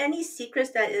 are there any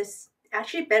secrets that is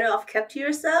actually better off kept to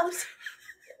yourselves?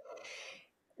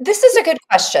 This is a good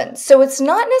question. So it's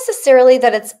not necessarily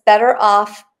that it's better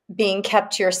off being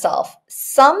kept to yourself.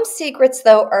 Some secrets,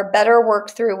 though, are better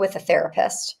worked through with a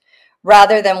therapist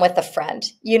rather than with a friend.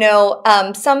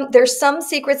 There's some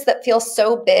secrets that feel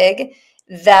so big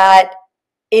that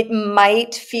it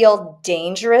might feel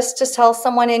dangerous to tell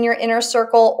someone in your inner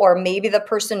circle, or maybe the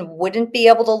person wouldn't be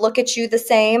able to look at you the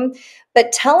same.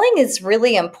 But telling is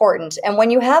really important. And when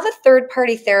you have a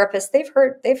third-party therapist, they've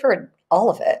heard all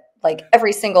of it. Like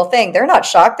every single thing. They're not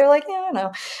shocked. They're like, yeah, I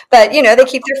know. But, they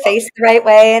keep their face the right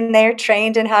way and they're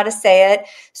trained in how to say it.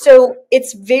 So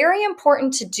it's very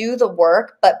important to do the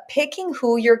work, but picking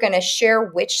who you're going to share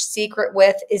which secret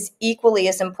with is equally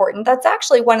as important. That's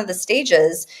actually one of the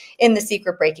stages in the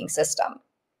secret breaking system.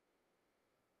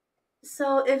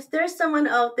 So if there's someone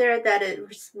out there that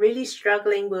is really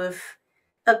struggling with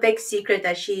a big secret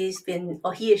that he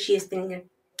or she has been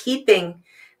keeping,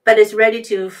 but is ready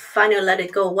to finally let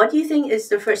it go, what do you think is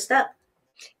the first step?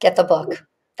 Get the book.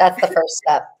 That's the first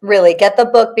step. Really, get the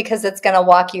book, because it's going to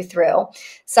walk you through.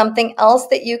 Something else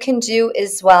that you can do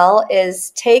as well is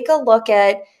take a look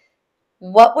at,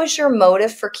 what was your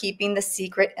motive for keeping the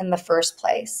secret in the first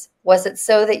place? Was it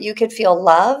so that you could feel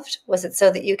loved? Was it so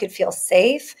that you could feel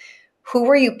safe? Who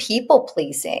were you people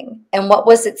pleasing? And what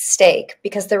was at stake?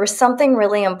 Because there was something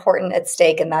really important at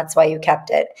stake, and that's why you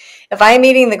kept it. If I'm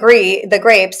eating the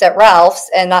grapes at Ralph's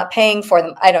and not paying for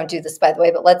them, I don't do this, by the way,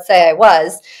 but let's say I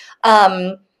was,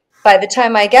 by the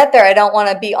time I get there, I don't want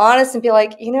to be honest and be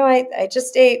like, I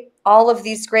just ate all of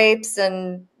these grapes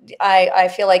and I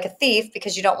feel like a thief,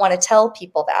 because you don't want to tell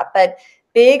people that. But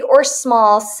big or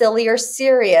small, silly or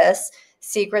serious,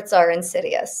 secrets are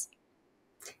insidious.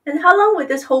 And how long would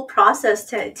this whole process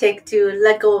take to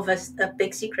let go of a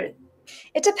big secret?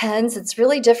 It depends. It's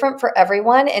really different for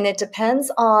everyone. And it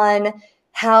depends on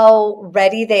how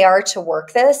ready they are to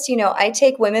work this. I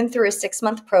take women through a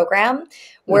 6-month program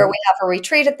where we have a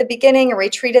retreat at the beginning, a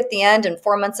retreat at the end, and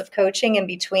 4 months of coaching in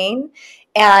between.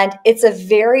 And it's a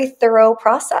very thorough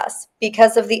process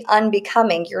because of the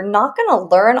unbecoming. You're not going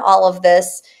to learn all of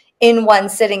this in one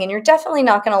sitting, and you're definitely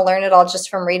not going to learn it all just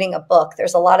from reading a book.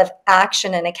 There's a lot of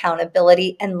action and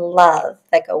accountability and love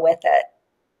that go with it.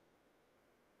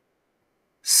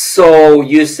 So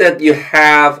you said you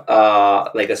have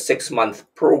like a 6 month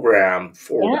program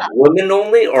for Yeah. women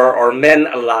only, or are men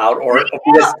allowed, or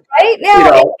because Right you now,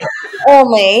 know,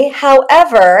 only.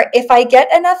 However, if I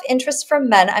get enough interest from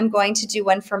men, I'm going to do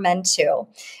one for men too.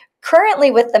 Currently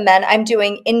with the men, I'm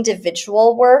doing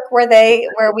individual work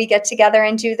where we get together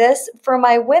and do this. For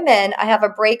my women, I have a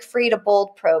Break Free to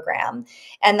Bold program,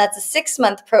 and that's a 6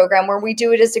 month program where we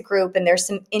do it as a group, and there's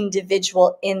some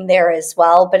individual in there as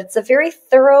well. But it's a very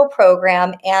thorough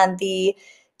program, and the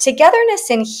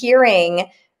togetherness in hearing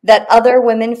that other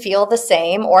women feel the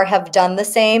same or have done the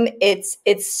same, it's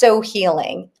so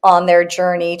healing on their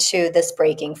journey to this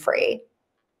breaking free.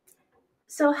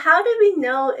 So how do we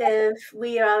know if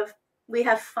we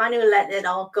have finally let it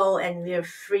all go and we're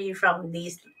free from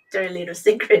these dirty little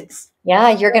secrets? Yeah,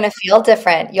 you're going to feel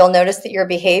different. You'll notice that your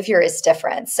behavior is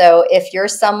different. So if you're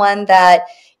someone that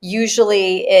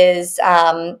usually is,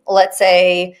 let's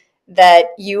say that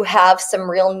you have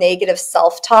some real negative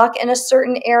self-talk in a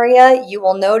certain area, you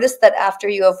will notice that after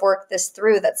you have worked this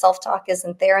through, that self-talk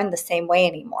isn't there in the same way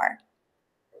anymore.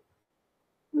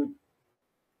 What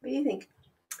do you think?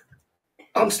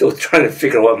 I'm still trying to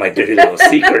figure out what my dirty little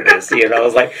secret is. You know, I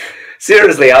was like,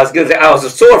 seriously, I was gonna say, I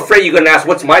was so afraid you're gonna ask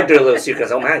what's my dirty little secret.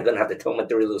 Oh man, I'm gonna have to tell my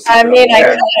dirty little secret. I mean, I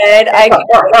don't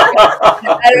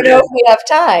know if we have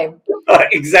time.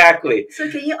 Exactly.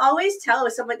 So can you always tell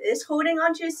if someone is holding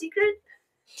on to a secret?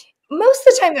 Most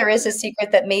of the time there is a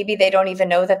secret that maybe they don't even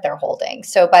know that they're holding.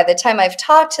 So by the time I've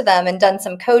talked to them and done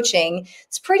some coaching,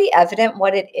 it's pretty evident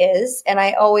what it is. And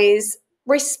I always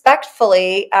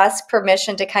respectfully ask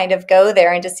permission to kind of go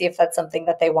there and to see if that's something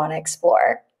that they want to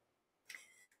explore.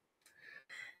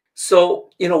 So,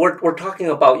 you know, we're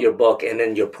talking about your book and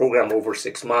then your program over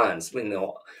 6 months. You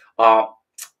know,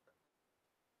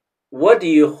 what do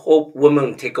you hope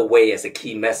women take away as a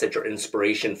key message or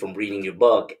inspiration from reading your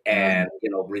book and, you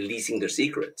know, releasing their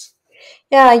secrets?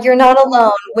 Yeah, you're not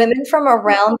alone. Women from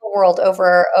around the world,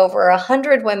 over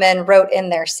 100 women wrote in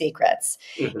their secrets.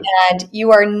 Mhm. And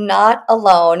you are not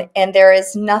alone. And there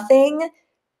is nothing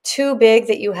too big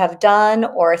that you have done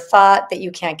or thought that you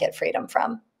can't get freedom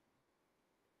from.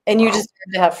 And you Wow.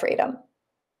 deserve to have freedom.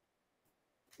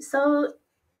 So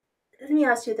let me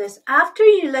ask you this. After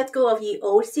you let go of the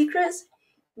old secrets,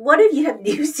 what if you have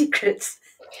new secrets?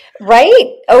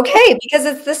 Right. Okay. Because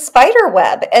it's the spider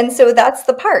web. And so that's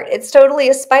the part. It's totally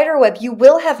a spider web. You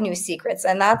will have new secrets.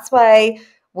 And that's why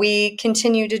we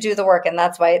continue to do the work. And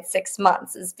that's why it's 6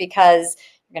 months, is because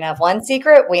you're going to have one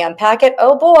secret. We unpack it.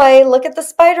 Oh boy, look at the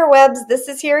spider webs. This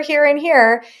is here, here, and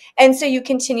here. And so you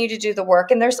continue to do the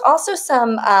work. And there's also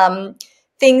some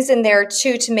things in there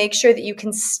too to make sure that you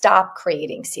can stop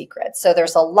creating secrets. So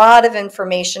there's a lot of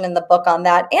information in the book on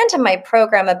that, and in my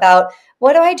program about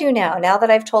what do I do now that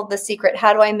I've told the secret.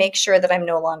 How do I make sure that I'm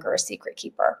no longer a secret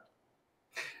keeper?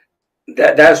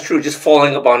 That's true. Just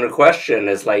following up on the question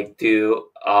is like, do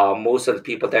most of the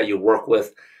people that you work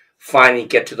with finally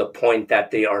get to the point that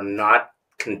they are not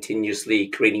continuously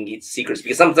creating secrets?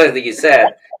 Because sometimes, like you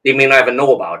said, they may not even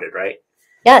know about it, right?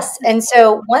 Yes. And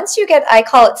so once you get, I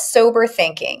call it sober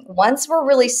thinking. Once we're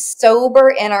really sober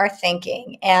in our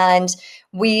thinking and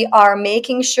we are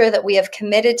making sure that we have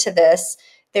committed to this,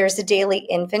 there's a daily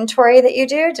inventory that you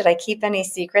do. Did I keep any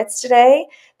secrets today?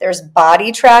 There's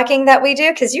body tracking that we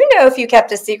do. Because you know, if you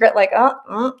kept a secret, like,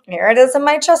 here it is in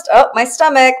my chest. Oh, my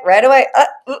stomach, right away.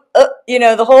 You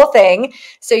know, the whole thing.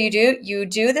 So you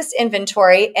do this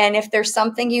inventory. And if there's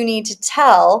something you need to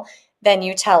tell, then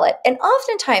you tell it. And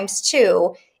oftentimes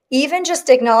too, even just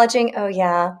acknowledging, oh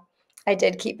yeah, I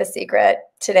did keep a secret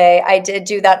today. I did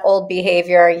do that old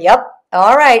behavior. Yep.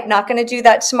 All right. Not going to do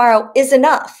that tomorrow is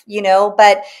enough, you know,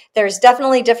 but there's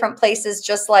definitely different places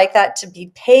just like that to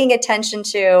be paying attention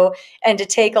to and to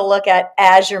take a look at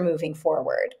as you're moving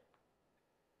forward.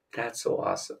 That's so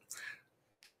awesome.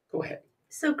 Go ahead.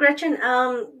 So Gretchen,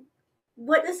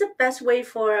 what is the best way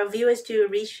for viewers to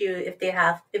reach you if they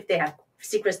have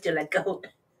secrets to let go?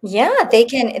 Yeah, they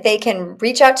can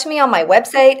reach out to me on my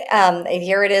website.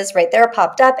 Here it is right there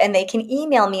popped up, and they can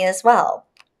email me as well.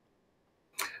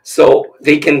 So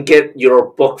they can get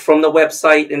your book from the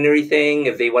website and everything.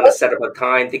 If they want to set up a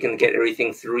time, they can get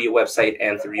everything through your website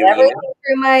and through your email.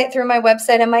 Through my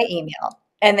website and my email.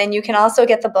 And then you can also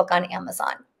get the book on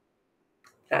Amazon.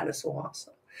 That is so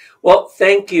awesome. Well,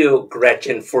 thank you,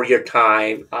 Gretchen, for your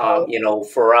time. You know,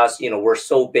 for us, you know, we're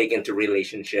so big into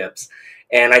relationships.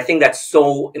 And I think that's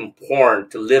so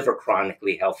important to live a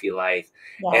chronically healthy life.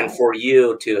 Yeah. And for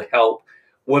you to help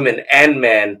women and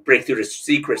men break through the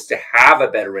secrets to have a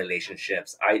better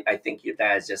relationships. I think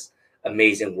that is just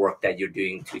amazing work that you're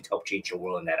doing to help change your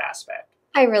world in that aspect.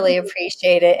 I really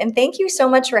appreciate it. And thank you so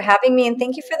much for having me. And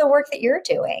thank you for the work that you're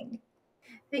doing.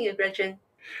 Thank you, Gretchen.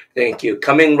 Thank you.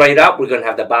 Coming right up, we're going to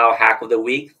have the biohack of the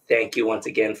week. Thank you once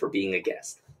again for being a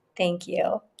guest. Thank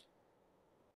you.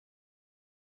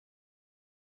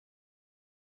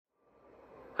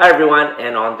 Hi everyone,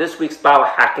 and on this week's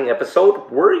biohacking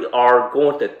episode, we are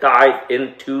going to dive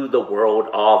into the world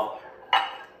of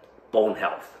bone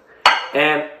health.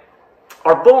 And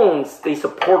our bones, they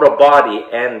support our body,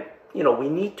 and we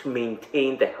need to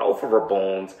maintain the health of our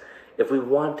bones if we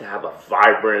want to have a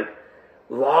vibrant,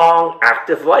 long,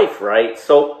 active life, right?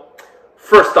 So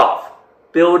first off,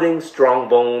 building strong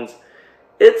bones,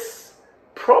 it's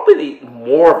probably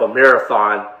more of a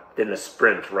marathon than a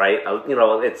sprint, right?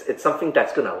 It's something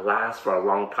that's going to last for a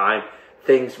long time.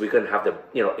 Things we're going to have to,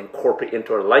 incorporate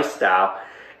into our lifestyle.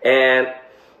 And,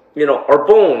 our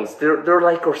bones, they're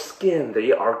like our skin.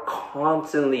 They are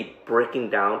constantly breaking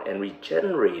down and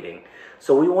regenerating.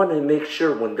 So we want to make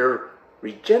sure when they're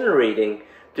regenerating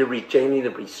to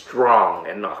be strong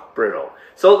and not brittle.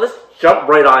 So let's jump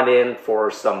right on in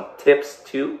for some tips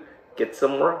to get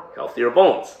some more healthier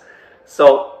bones.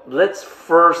 So let's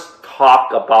first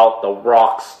talk about the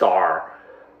rock star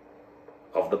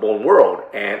of the bone world.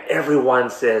 And everyone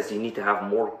says you need to have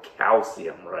more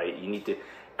calcium, right? You need to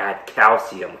add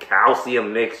calcium.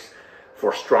 Calcium makes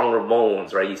for stronger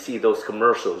bones, right? You see those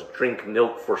commercials, drink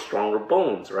milk for stronger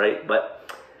bones, right?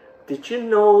 But did you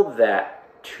know that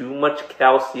too much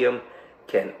calcium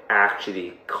can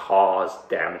actually cause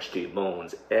damage to your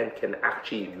bones and can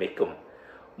actually make them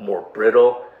more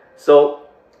brittle? So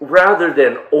rather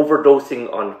than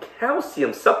overdosing on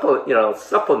calcium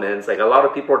supplements, like a lot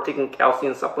of people are taking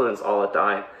calcium supplements all the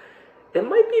time, it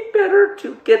might be better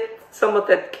to get some of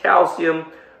that calcium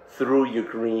through your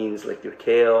greens, like your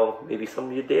kale, maybe some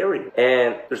of your dairy.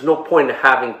 And there's no point in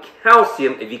having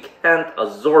calcium if you can't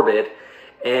absorb it,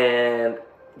 and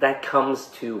that comes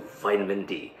to vitamin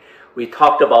D. We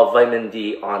talked about vitamin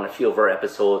D on a few of our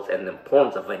episodes and the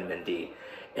importance of vitamin D,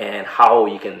 and how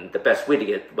the best way to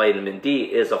get vitamin D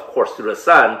is, of course, through the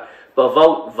sun. But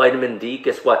without vitamin D,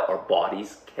 guess what? Our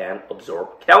bodies can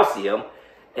absorb calcium.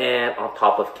 And on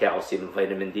top of calcium,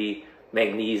 vitamin D,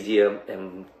 magnesium,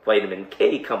 and vitamin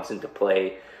K comes into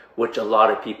play, which a lot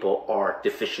of people are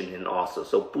deficient in also.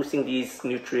 So boosting these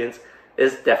nutrients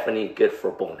is definitely good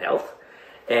for bone health.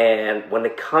 And when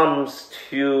it comes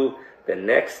to the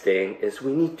next thing is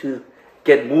we need to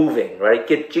get moving, right?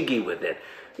 Get jiggy with it.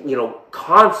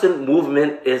 Constant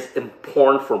movement is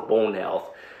important for bone health.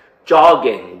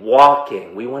 Jogging,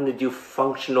 walking, we want to do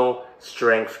functional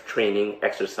strength training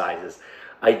exercises.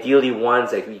 Ideally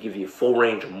ones that will give you full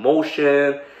range of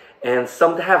motion, and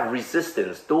some that have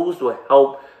resistance. Those will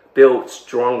help build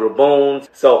stronger bones.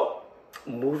 So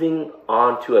moving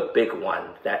on to a big one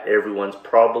that everyone's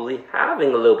probably having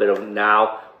a little bit of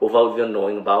now without even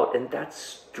knowing about, and that's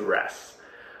stress,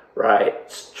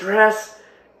 right? Stress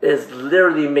is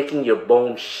literally making your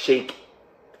bone shake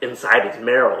inside its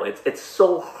marrow. It's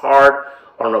so hard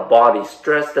on our body.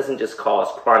 Stress doesn't just cause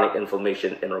chronic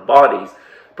inflammation in our bodies,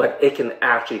 but it can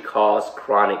actually cause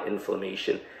chronic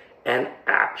inflammation and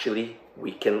actually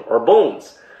weaken our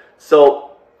bones.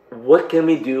 So what can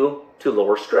we do to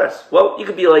lower stress? Well, you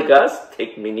could be like us,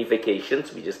 take mini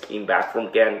vacations. We just came back from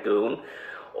Cancun.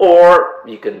 Or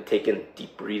you can take in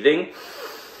deep breathing,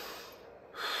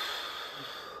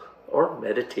 or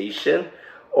meditation,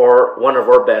 or one of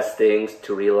our best things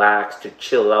to relax, to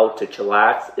chill out, to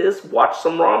chillax is watch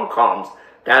some rom-coms.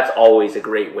 That's always a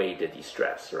great way to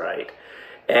de-stress, right?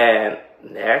 And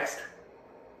next,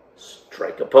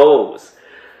 strike a pose.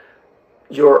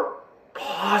 Your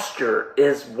posture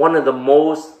is one of the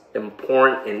most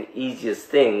important and easiest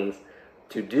things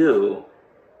to do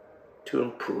to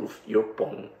improve your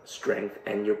bone strength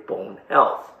and your bone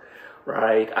health,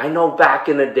 right? I know back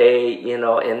in the day,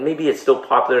 and maybe it's still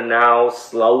popular now,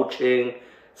 slouching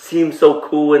seems so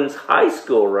cool in high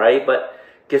school, right? But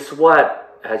guess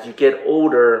what? As you get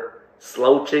older,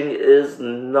 slouching is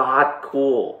not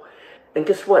cool. And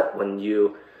guess what? When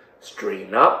you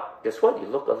straighten up, guess what? You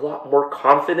look a lot more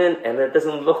confident, and it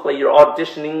doesn't look like you're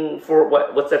auditioning for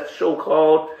what's that show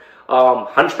called?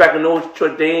 Hunchback of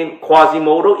Notre Dame,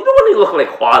 Quasimodo. You don't want to look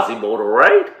like Quasimodo,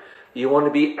 right? You want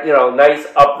to be, nice,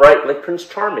 upright, like Prince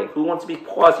Charming. Who wants to be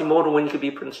Quasimodo when you could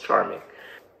be Prince Charming?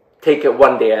 Take it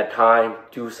one day at a time.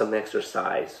 Do some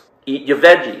exercise. Eat your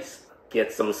veggies.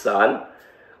 Get some sun.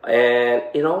 And,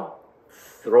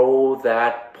 throw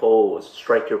that pose.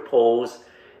 Strike your pose.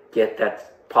 Get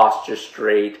that posture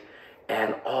straight.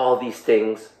 And all these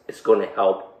things is going to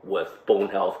help with bone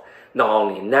health. not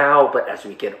only now, but as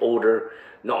we get older,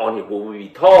 not only will we be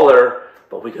taller,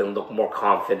 but we can look more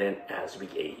confident as we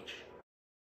age.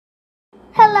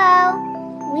 Hello,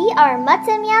 we are Mutts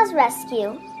and Meows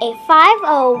Rescue, a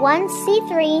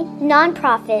 501c3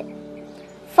 nonprofit,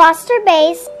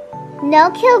 foster-based,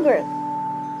 no-kill group.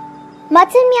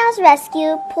 Mutts and Meows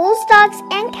Rescue pulls dogs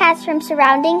and cats from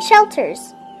surrounding shelters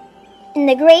in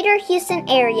the greater Houston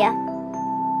area.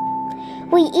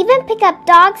 We even pick up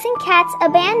dogs and cats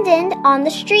abandoned on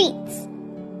the streets.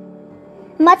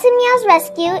 Mutts and Meows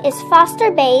Rescue is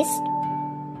foster-based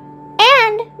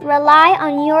and rely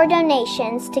on your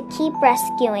donations to keep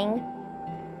rescuing.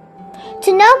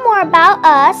 To know more about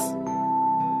us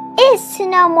is to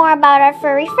know more about our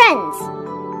furry friends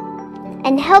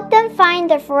and help them find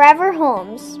their forever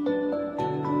homes.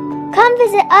 Come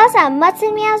visit us at Mutts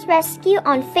and Meows Rescue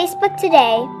on Facebook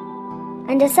today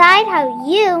and decide how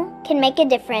you can make a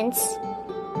difference.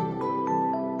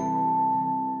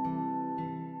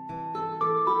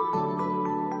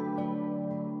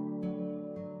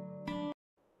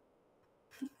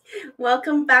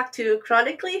 Welcome back to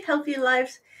Chronically Healthy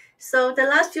Lives. So the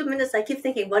last few minutes, I keep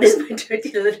thinking, what is my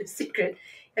dirty little secret?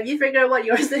 Have you figured out what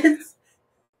yours is?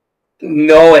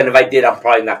 No, and if I did, I'm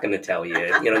probably not going to tell you.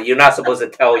 You're not supposed to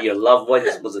tell your loved one.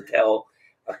 You're supposed to tell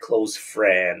a close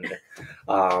friend.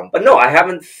 But no, I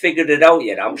haven't figured it out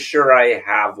yet. I'm sure I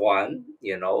have one,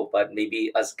 but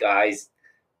maybe us guys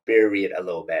bury it a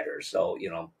little better. So,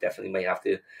 definitely may have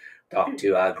to talk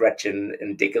to Gretchen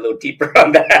and dig a little deeper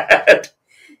on that.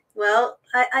 Well,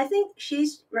 I think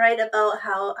she's right about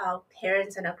how our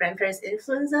parents and our grandparents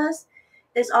influence us.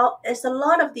 It's a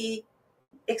lot of the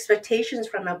expectations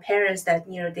from our parents that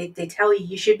they tell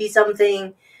you should be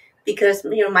something, because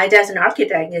my dad's an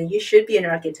architect and you should be an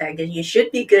architect and you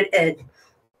should be good at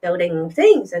building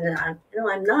things, and I'm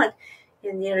not,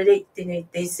 and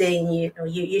they say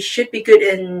you should be good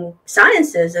in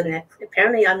sciences, and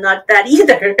apparently I'm not that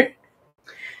either.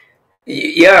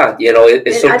 Yeah,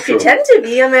 it's so I true. pretend to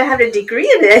be. I have a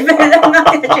degree in it, but I'm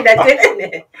not actually that good in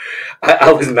it.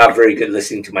 I was not very good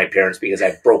listening to my parents because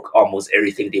I broke almost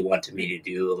everything they wanted me to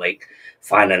do, like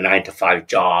find a 9-to-5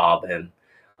 job and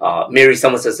marry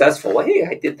someone successful. Well, hey,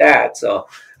 I did that. So,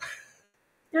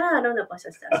 no, I don't know about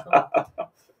successful.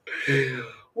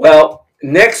 Well,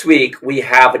 next week we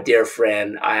have a dear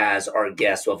friend as our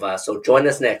guest with us. So join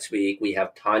us next week. We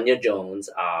have Tanya Jones.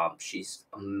 She's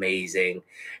amazing,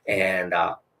 and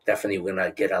definitely we're gonna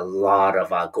get a lot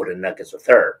of golden nuggets with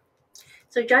her.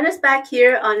 So join us back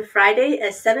here on Friday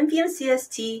at 7 p.m.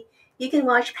 CST. You can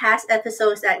watch past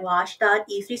episodes at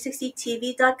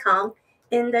watch.e360tv.com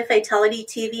in the Vitality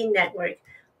TV network,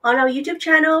 on our YouTube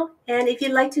channel. And if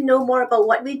you'd like to know more about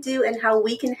what we do and how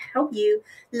we can help you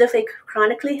live a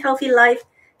chronically healthy life,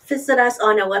 visit us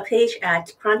on our webpage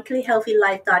at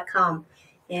chronicallyhealthylife.com.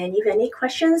 And if you have any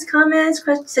questions, comments,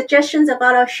 suggestions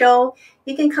about our show,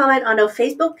 you can comment on our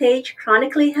Facebook page,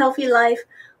 Chronically Healthy Life,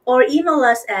 or email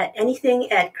us at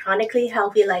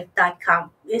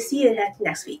anything@chronicallyhealthylife.com. We'll see you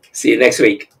next week. See you next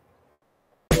week.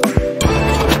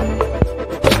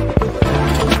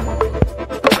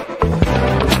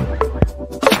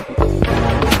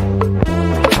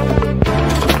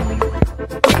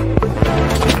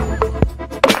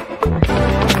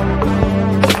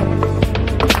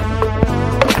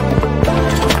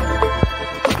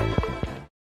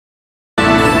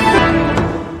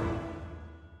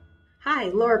 Hi,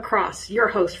 Laura Cross, your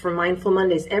host for Mindful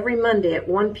Mondays, every Monday at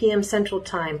 1 p.m. Central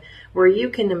Time, where you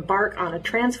can embark on a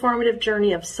transformative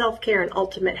journey of self-care and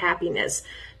ultimate happiness.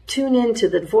 Tune in to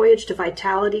the Voyage to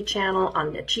Vitality channel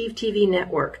on the Achieve TV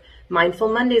network. Mindful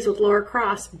Mondays with Laura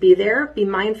Cross. Be there, be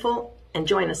mindful, and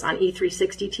join us on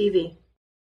E360 TV.